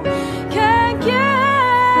 Can't give,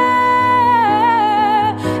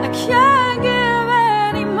 I can't give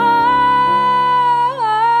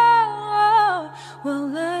anymore.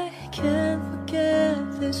 Well, I can't forget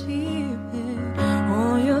this evening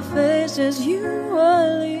on your face as you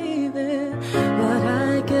were leaving, but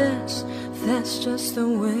I guess that's just the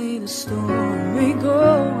way the story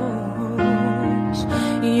goes.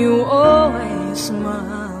 You always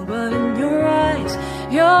smile, but in your eyes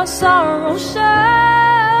your sorrow shows.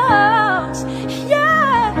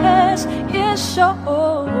 Yes, it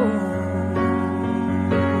shows.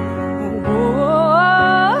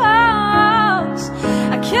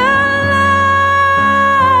 I can't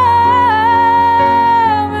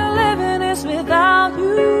live living this without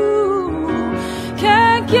you.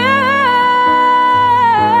 Can't give,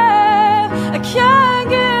 I can't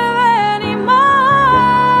give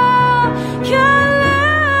anymore. Can't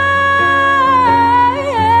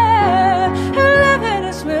live living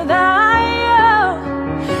this without you.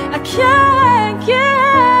 I can't give,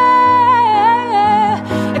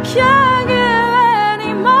 I can't give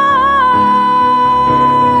anymore.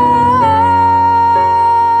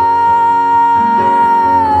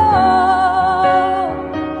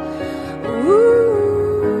 Ooh,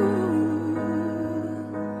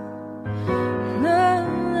 no,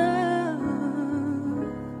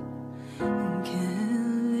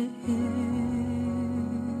 can't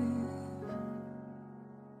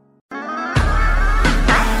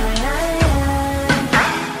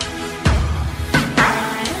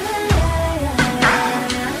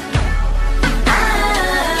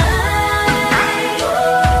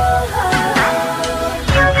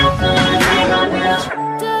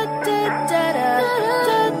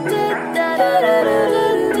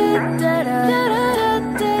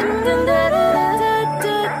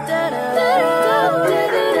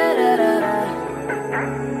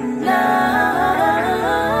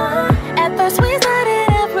At first we started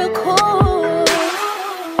out real cool,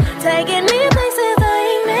 taking me places I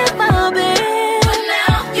ain't never been. But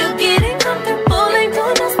now you're getting comfortable, ain't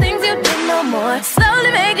doing those things you did no more.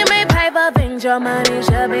 Slowly making me pay for things your money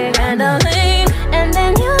should be handling. And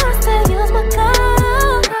then you asked to use my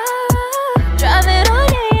car, drive it all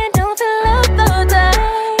day and don't fill up the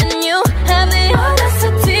time. And you have the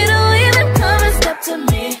audacity to even come and step to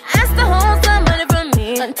me, ask to hold some money from me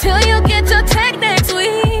until you get your check next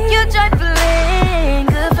week. You're joyfully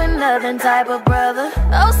good for nothing type of brother.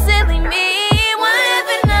 Oh, silly me, why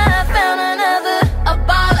haven't I found another? A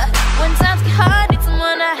baller. When times get hard, need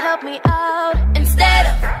someone to help me out instead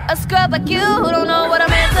of a scrub like you who don't know what I'm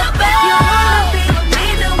meant about. You wanna be with me,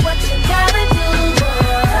 do what you gotta do,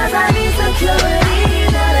 boy. 'Cause I need security,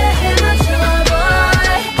 not an immature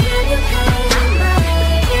boy. Can you pay my,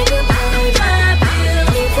 can you pay my bills?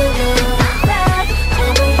 Need to know that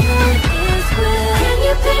all we have is real. Can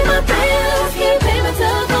you pay my bills? Can you pay my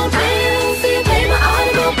telephone bills? Can you pay my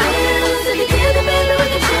automobile bills? If you can't, then maybe we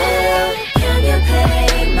can chill. Can you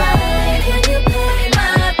pay my, can you pay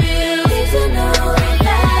my bills? Need to know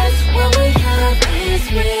that what we have is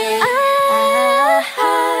real.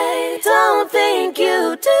 I don't think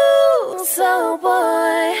you do, so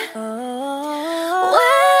boy.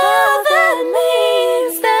 Well, that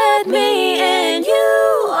means that me and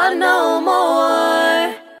you are no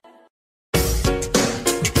more.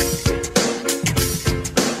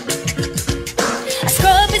 A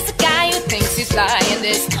scrub is the guy who thinks he's flying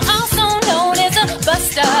this, also known as a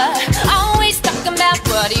buster. Always talking about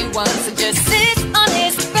what he wants and just sits on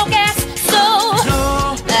his broke ass. So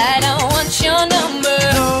No, I don't want your number.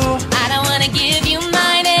 no, I don't wanna give you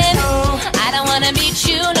mine, and no, I don't wanna meet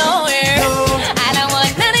you nowhere. no. I don't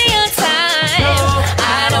want none of your time. No.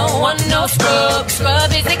 I don't want no scrub.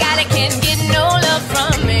 Scrub is the guy that can get no love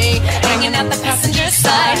from me. Hanging out the passenger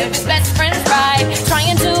side of his best friend's ride,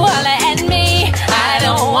 trying to holler at me. I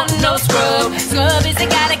don't want no scrub. Scrub is the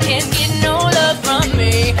guy that can get no love from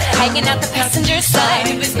me. Hanging out the passenger side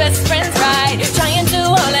of his best friend's ride, trying to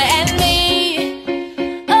holler at me.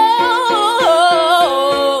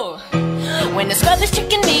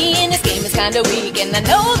 kinda weak, and I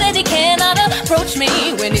know that he cannot approach me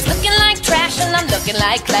when he's looking like trash and I'm looking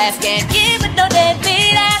like class. Can't give it no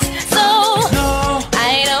deadbeat ass. So no,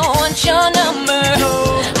 I don't want your number.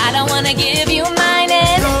 No, I don't wanna give you mine,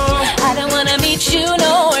 and no, I don't wanna meet you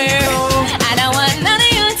nowhere. No, I don't want none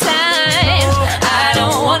of your time. No, I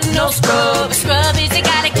don't want no scrub. Scrub is the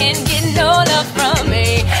guy that can get no love from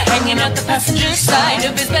me. Hanging out the passenger side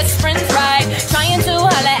of his best friend's ride, trying to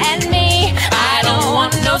holler at me. I don't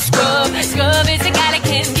want no scrub. Scrub is the guy that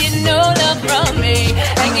can get no love from me.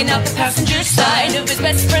 Hanging out the passenger side of his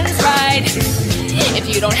best friend's ride. If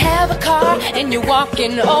you don't have a car and you're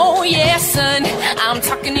walking, oh yeah son, I'm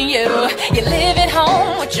talking to you. You live at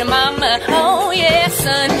home with your mama, oh yeah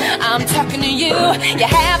son, I'm talking to you. You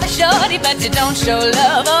have a shorty but you don't show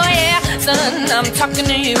love, oh yeah son, I'm talking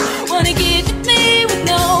to you. Wanna get with me with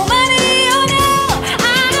no money, oh no,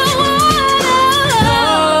 I don't wanna.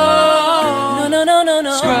 No, no, no, no,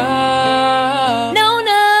 no. Scrub. No,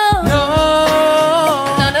 no. No.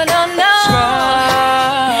 No, no, no, no. Scrub.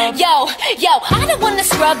 Yo, I don't wanna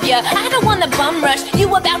scrub ya, I don't wanna bum rush. You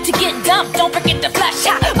about to get dumped, don't forget to flush.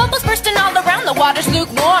 Bubbles bursting all around, the water's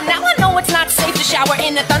lukewarm. Now I know it's not safe to shower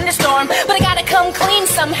in a thunderstorm, but I gotta come clean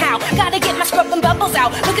somehow. Gotta get my scrub and bubbles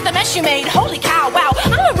out. Look at the mess you made, holy cow, wow.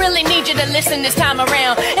 I'ma really need you to listen this time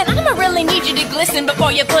around, and I'ma really need you to glisten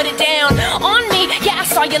before you put it down on me. Yeah, I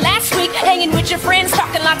saw you last week, hanging with your friends,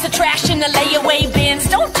 talking lots of trash in the layaway bins.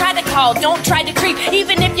 Don't try to call, don't try to creep,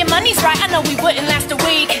 even if your money's right, I know we wouldn't last a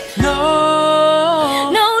week.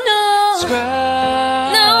 No, no, no.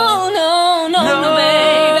 Scrub. No, no, no, no,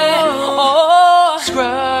 baby. Oh,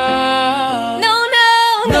 scrub. No, no,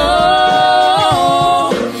 no.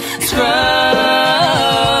 Scrub.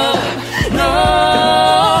 No,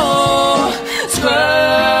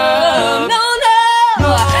 scrub. No,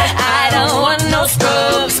 no. I don't want no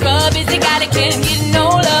scrub. Scrub is the guy that can't get no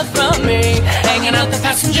love from me. Hanging out the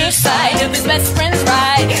passenger side of his best friend's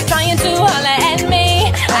ride, trying to holler at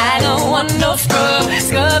me. I don't want no scrub.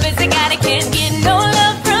 Scrub is the guy that can't get no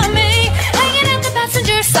love from me. Hanging out the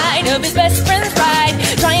passenger side of his best friend's ride,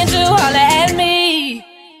 trying to holler at me.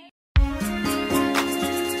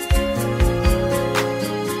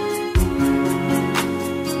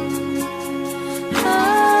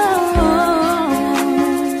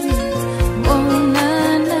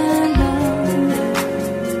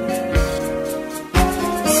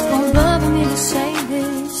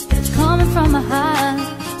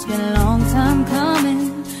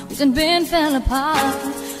 Been fell apart,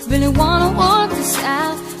 really wanna work this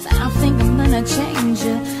out, but I think I'm gonna change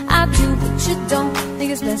you. I do, but you don't.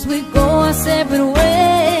 Think it's best we go our separate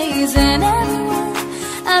ways. And everyone,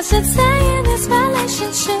 I should stay in this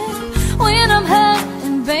relationship when I'm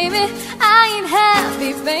hurting, baby. I ain't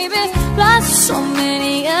happy, baby. Plus so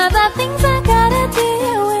many other things I gotta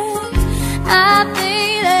deal with. I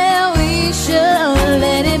think that we should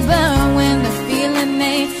let it burn when the feeling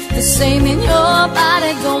ain't the same in your body.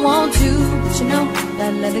 Don't want to, but you know,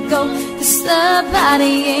 gotta let it go. Cause the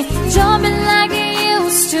body ain't jumping like it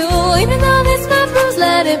used to. Even though there's no bruise,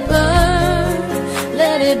 let it burn.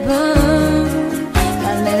 Let it burn.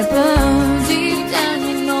 Gotta let it burn. Deep down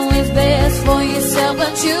you know it's best for yourself,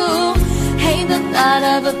 but you hate the thought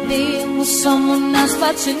of a being with someone else.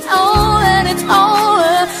 But you know that it's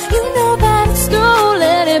over. You know that it's through.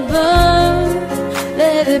 Let it burn.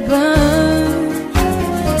 Let it burn.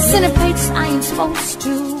 Sending pages I ain't supposed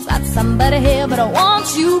to. Got somebody here but I want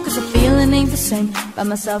you. Cause the feeling ain't the same. By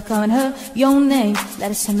myself calling her your name.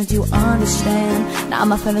 That is something you understand. Now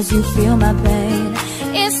my feelings, you feel my pain.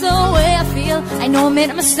 It's the way I feel. I know I made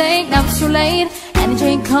a mistake, now it's too late. And it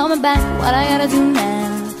ain't coming back. What I gotta do now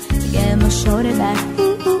to get my shorty back?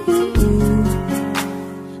 Ooh, ooh, ooh, ooh.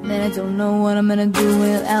 Man, I don't know what I'm gonna do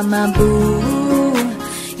without my boo.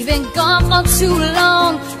 You've been gone for too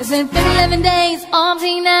long. It's been 11 days,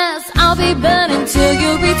 emptiness. I'll be burning till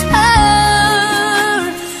you return.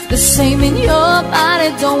 The same in your body,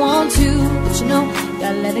 don't want to, but you know,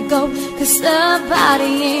 gotta let it go. Cause the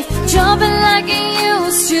body ain't jumping like it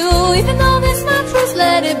used to. Even though there's no truth,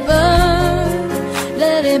 let it burn.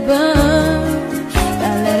 Let it burn.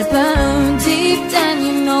 Gotta let it burn. Deep down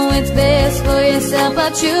you know it's best for yourself,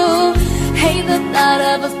 but you hate the thought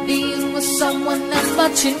of a being with someone else.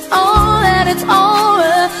 But you know that it's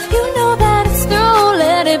over. You know that it's through.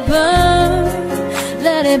 Let it burn.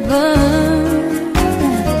 Let it burn.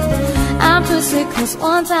 I'm too sick cause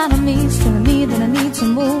one side of me is telling me that I need to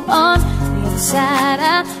move on. The other side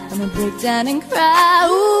I wanna break down and cry.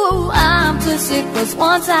 Ooh, I'm too sick cause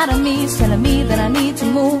one side of me is telling me that I need to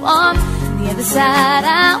move on. The other side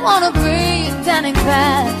I wanna break down and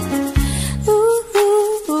cry. Ooh,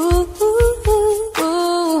 ooh, ooh, ooh, ooh,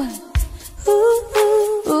 ooh.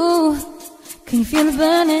 feel it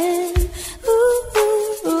burning. Ooh,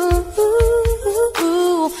 ooh, ooh, ooh,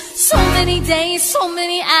 ooh. So many days, so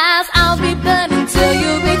many hours, I'll be burning till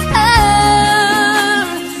you return.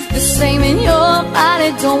 The same in your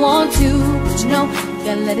body, don't want to, but you know, you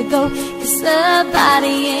gotta let it go. Cause the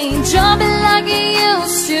body ain't jumping like it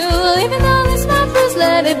used to. Even though it's not bruised,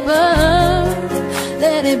 let it burn.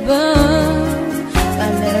 Let it burn.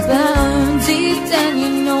 Let it burn deep down, you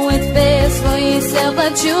know it's best for yourself,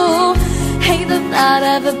 but you hate the thought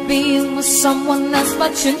of it being with someone else.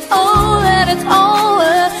 But you know that it's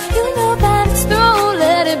over, you know that it's through.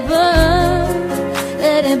 Let it burn,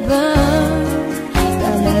 let it burn,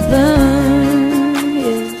 let it burn,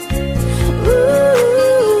 yeah. Ooh,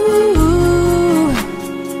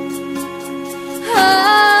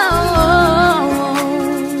 oh,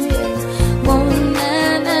 yeah. Won't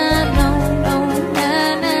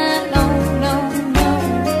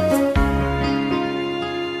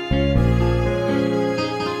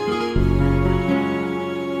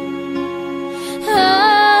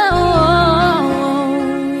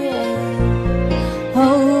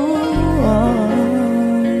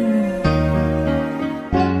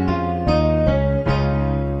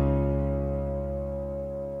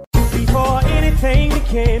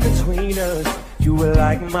came between us, you were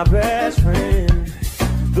like my best friend,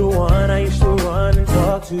 the one I used to run and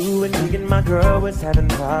talk to, and me and my girl was having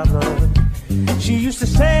problems. She used to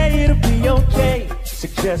say it'll be okay,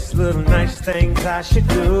 suggest little nice things I should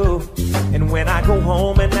do. And when I go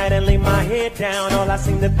home at night and lay my head down, all I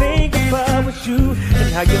seem to think about was you,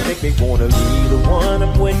 and how you make me wanna be the one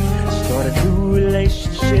I'm with. Start a new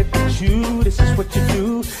relationship with you, this is what you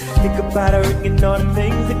do. Think about her and all the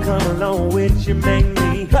things that come along with you. Make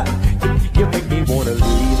me, you make me wanna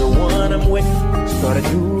be the one I'm with. Start a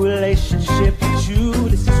new relationship with you,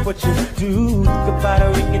 this is what you do. Think about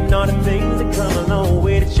her and all the things that come along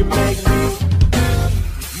with it. You make me.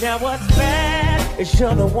 Now what's bad is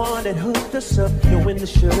you're the one that hooked us up, knowing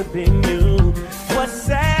this should have been you. What's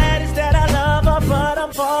sad is that I love her, but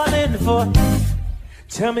I'm falling for.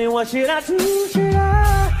 Tell me what should I do? Should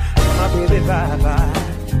I my baby bye-bye?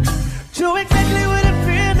 Do exactly what I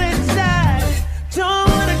feel inside. Don't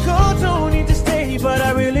wanna go, don't need to stay, but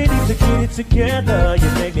I really need to get it together. You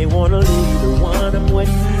make me wanna leave the one I'm with.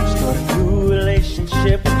 Start a new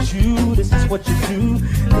relationship with you, this is what you do.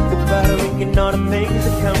 Think about her and all the things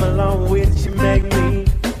that come along with it. You make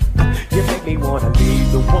me wanna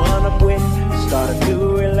leave the one I'm with. Start a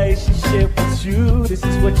new relationship with you, this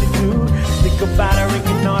is what you do. Think about her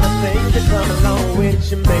and all the things that come along with it.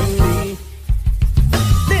 You make me.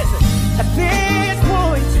 Listen, at this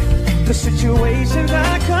point, the situation's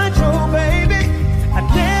out of control, baby. I've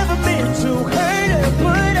never been too hurt,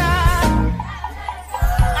 but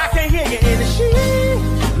I can't hear you in the shit.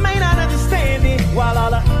 May not understand it while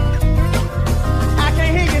all I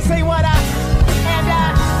can't hear you say what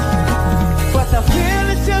but the feel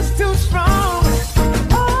is just too strong.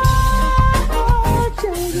 Oh,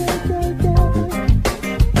 yeah, yeah, yeah, yeah.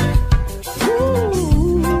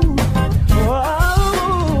 Ooh,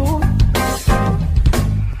 oh.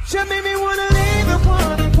 You made me wanna leave the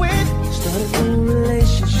one I'm with. Start a new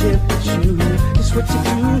relationship with you. That's what you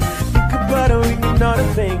do. Think about her and all the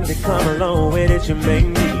things that come along with it. You make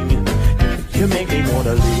me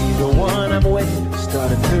wanna leave the one I'm with.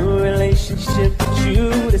 Start a new relationship with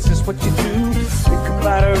you. This is what you do. Think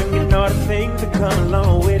about her and all the things that come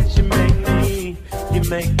along with it. You make me.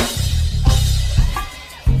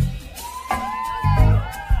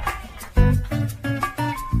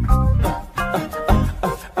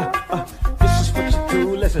 This is what you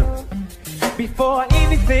do. Listen. Before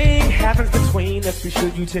anything happens between us, be sure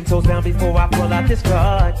you 10 toes down before I pull out this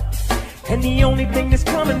card. And the only thing that's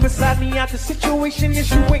coming beside me out the situation is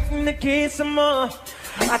you waiting to get some more.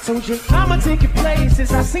 I told you I'ma take your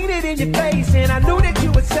places, I seen it in your face, and I knew that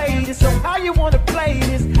you would say this. So how you wanna play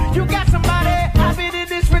this? You got somebody, I've been in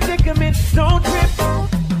this predicament. Don't trip,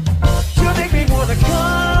 you make me wanna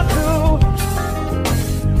come through,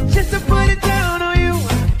 just to put it down on you.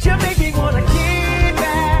 You make me wanna get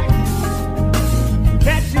back,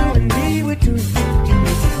 that you and me would do. You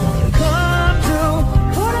make me wanna come through,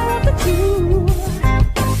 what I have to do.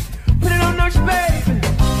 Put it on nurse, baby.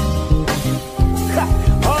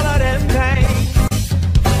 All of them things.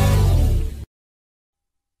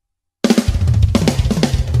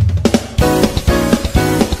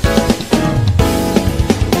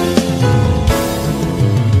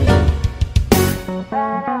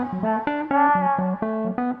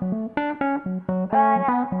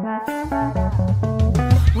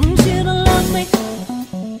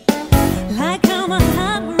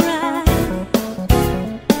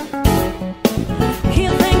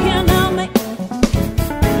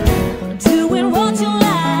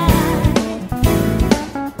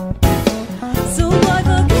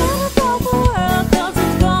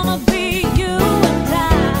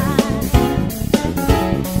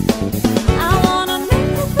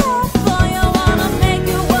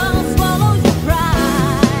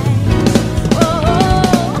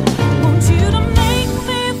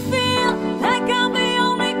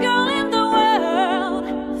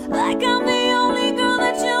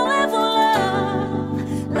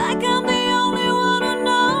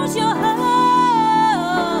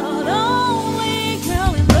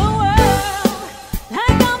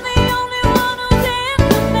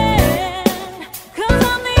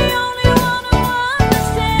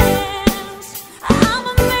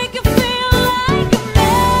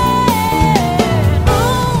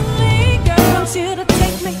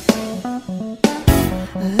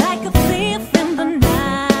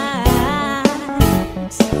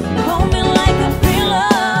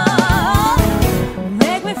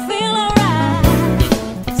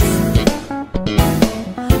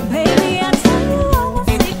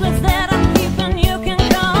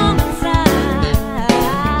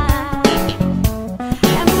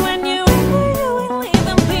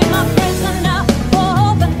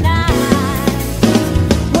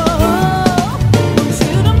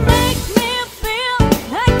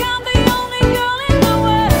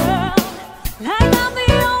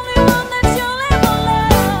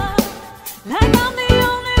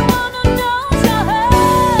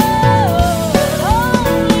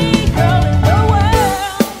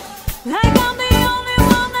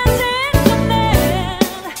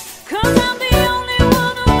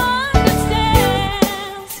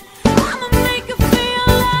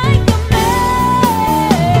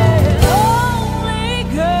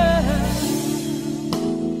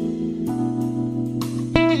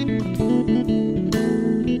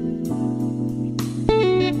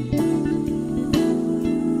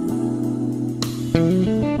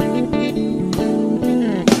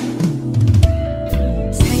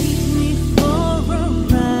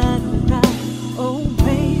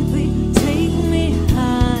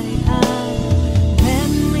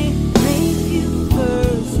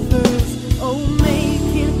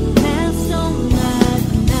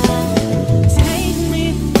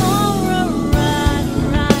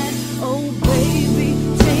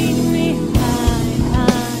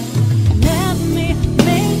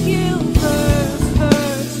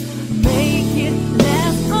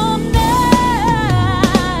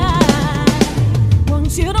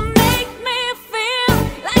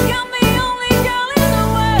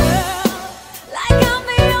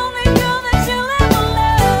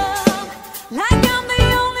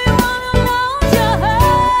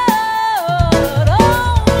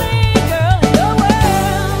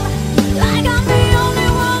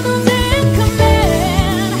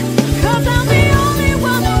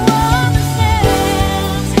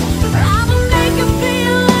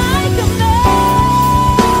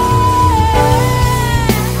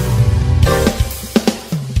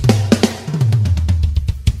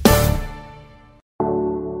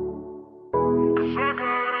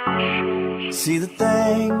 See, the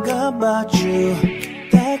thing about you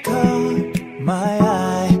that caught my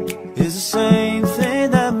eye is the same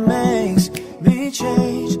thing that makes me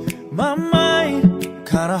change my mind.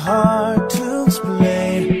 Kinda hard to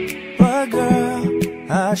explain, but girl,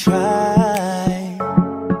 I try.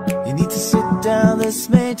 You need to sit down, this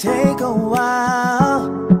may take a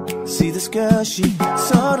while. See, this girl, she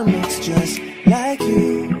sorta looks just like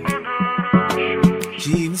you.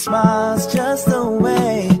 She even smiles just the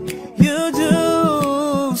way you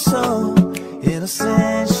do. So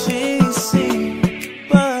innocent she seemed,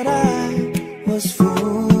 but I was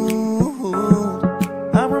fooled.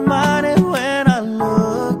 I'm reminded when I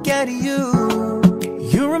look at you.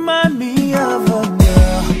 You remind me of a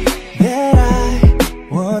girl that I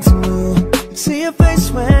once knew. See your face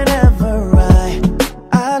whenever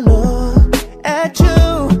I look at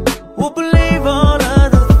you. Won't believe all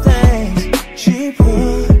of the things she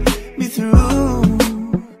put me through.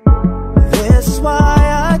 This is why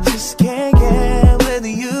I just can't get with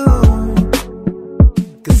you.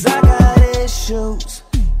 Cause I got issues,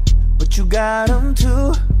 but you got them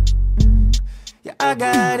too. Yeah, I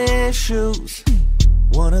got issues,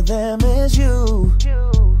 one of them is you.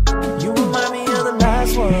 You remind me of the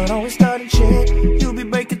last one, always starting shit. You be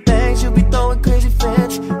breaking things, you be throwing crazy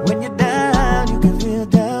fits. When you're down, you get real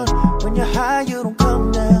down. When you're high, you don't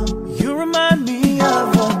come down. You remind me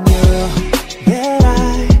of a girl that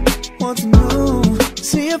I once knew.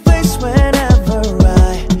 See your face whenever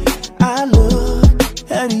I look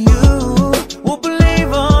at you. Won't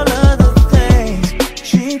believe all of the things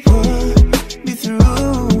she put me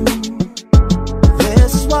through.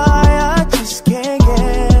 This is why I just can't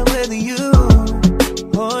get with you.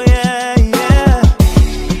 Oh yeah, yeah.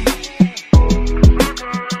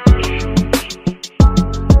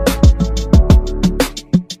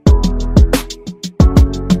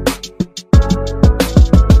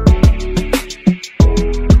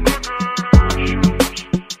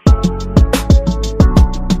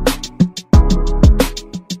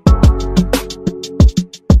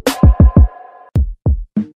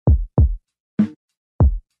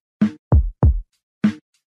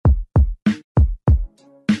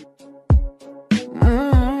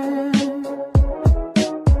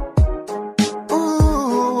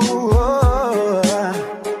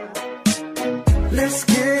 Let's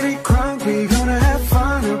get it crunk, we gonna have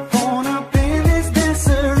fun up on up in this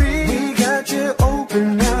dancery. We got you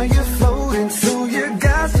open, now you're floating, so you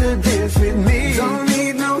got to dance with me. Don't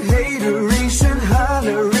need no hateration,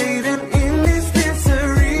 hollerating in this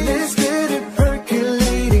dancery. Let's get it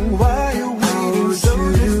percolating while you're waiting, so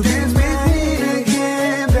just dance with me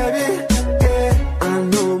again, baby. Yeah, I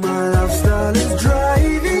know my lifestyle is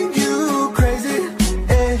driving you crazy.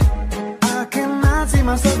 Yeah, I cannot see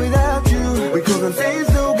myself without you. We go the things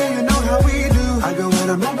so good, you know how we do. I go out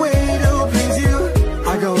of my way to please you.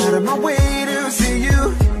 I go out of my way to see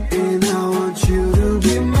you. And I want you to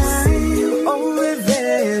be mine. See you over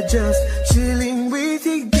there, just chilling with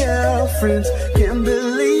your girlfriends. Can't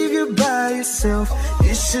believe you're by yourself.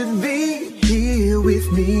 You should be here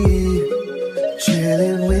with me,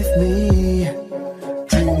 chilling with me,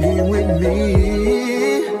 drinking with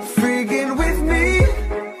me, freaking with me.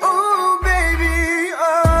 Oh baby, oh,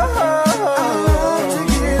 I love to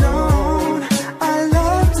get on, I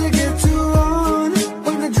love to get too on.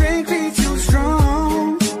 When the drink be too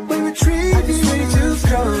strong, when the treat be way too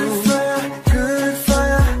strong. Good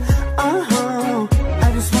fire, I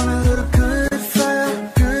just want a little good fire,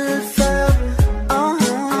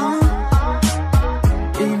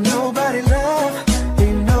 Ain't nobody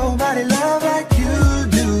love like you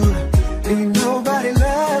do. Ain't nobody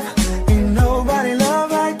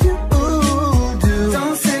love like you do.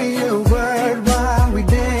 Don't say a word while we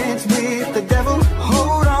dance with the devil.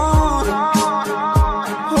 Hold on,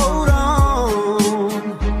 hold on.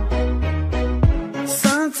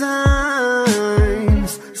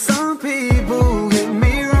 Sometimes some people get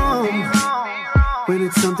me wrong when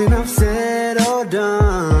it's something I've said or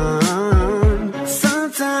done.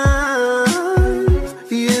 Sometimes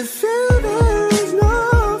you feel there's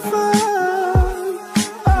no fun.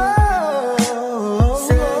 Oh,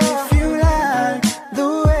 so if you like the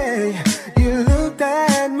way you look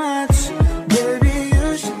that much, baby,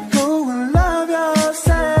 you should go and love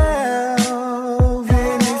yourself.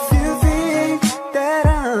 And if you think that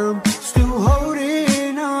I'm still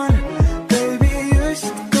holding on, baby, you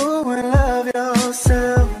should go and love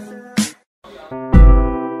yourself.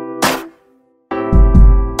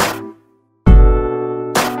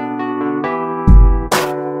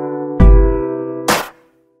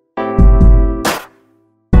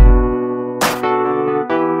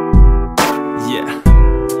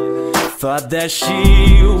 Thought that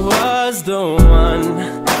she was the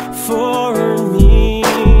one for me,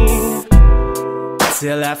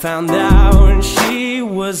 till I found out she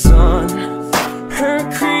was on her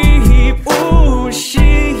creep. Ooh,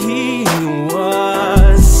 she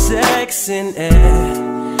was sexing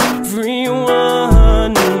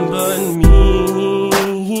everyone but me.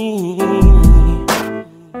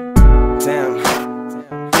 Damn.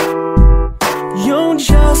 Yo,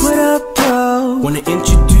 just what up, bro? Wanna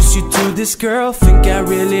introduce you to this girl. Think I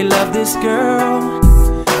really love this girl.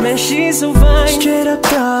 Man, she's so fine, straight up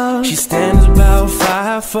dog. She stands about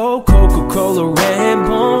 5'4", Coca-Cola red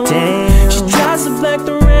bone. Damn. She drives a black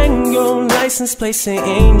Durango, license plate St.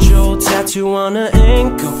 Angel, tattoo on her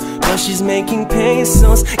ankle, but she's making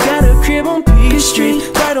pesos. Got a crib on P Street,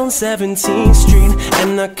 right on 17th Street,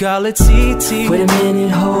 and I call it TT. Wait a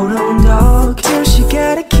minute, hold on, dog. Till she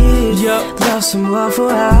got a kid, yup. Love some Waffle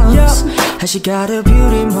House, yup. Has she got a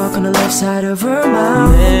beauty mark on the left side of her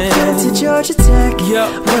mouth? Went to Georgia Tech, yup.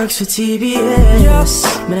 Works for TBS, yup.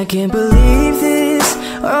 Man, I can't believe this,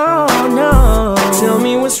 oh no. Tell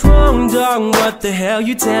me what's wrong, dog, what the hell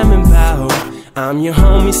you damning about? I'm your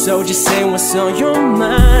homie, so just say what's on your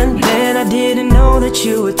mind. Man, I didn't know that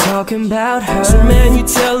you were talking about her. So man, you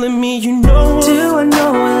telling me you know? Do I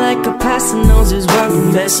know her like a pastor knows his work?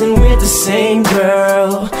 We're messing with the same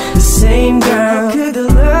girl, the same girl. Could the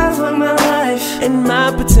love of my life and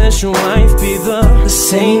my potential wife be the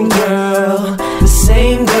same girl, the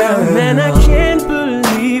same girl? Man, I can't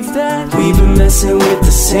believe that we've been messing with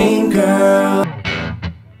the same girl.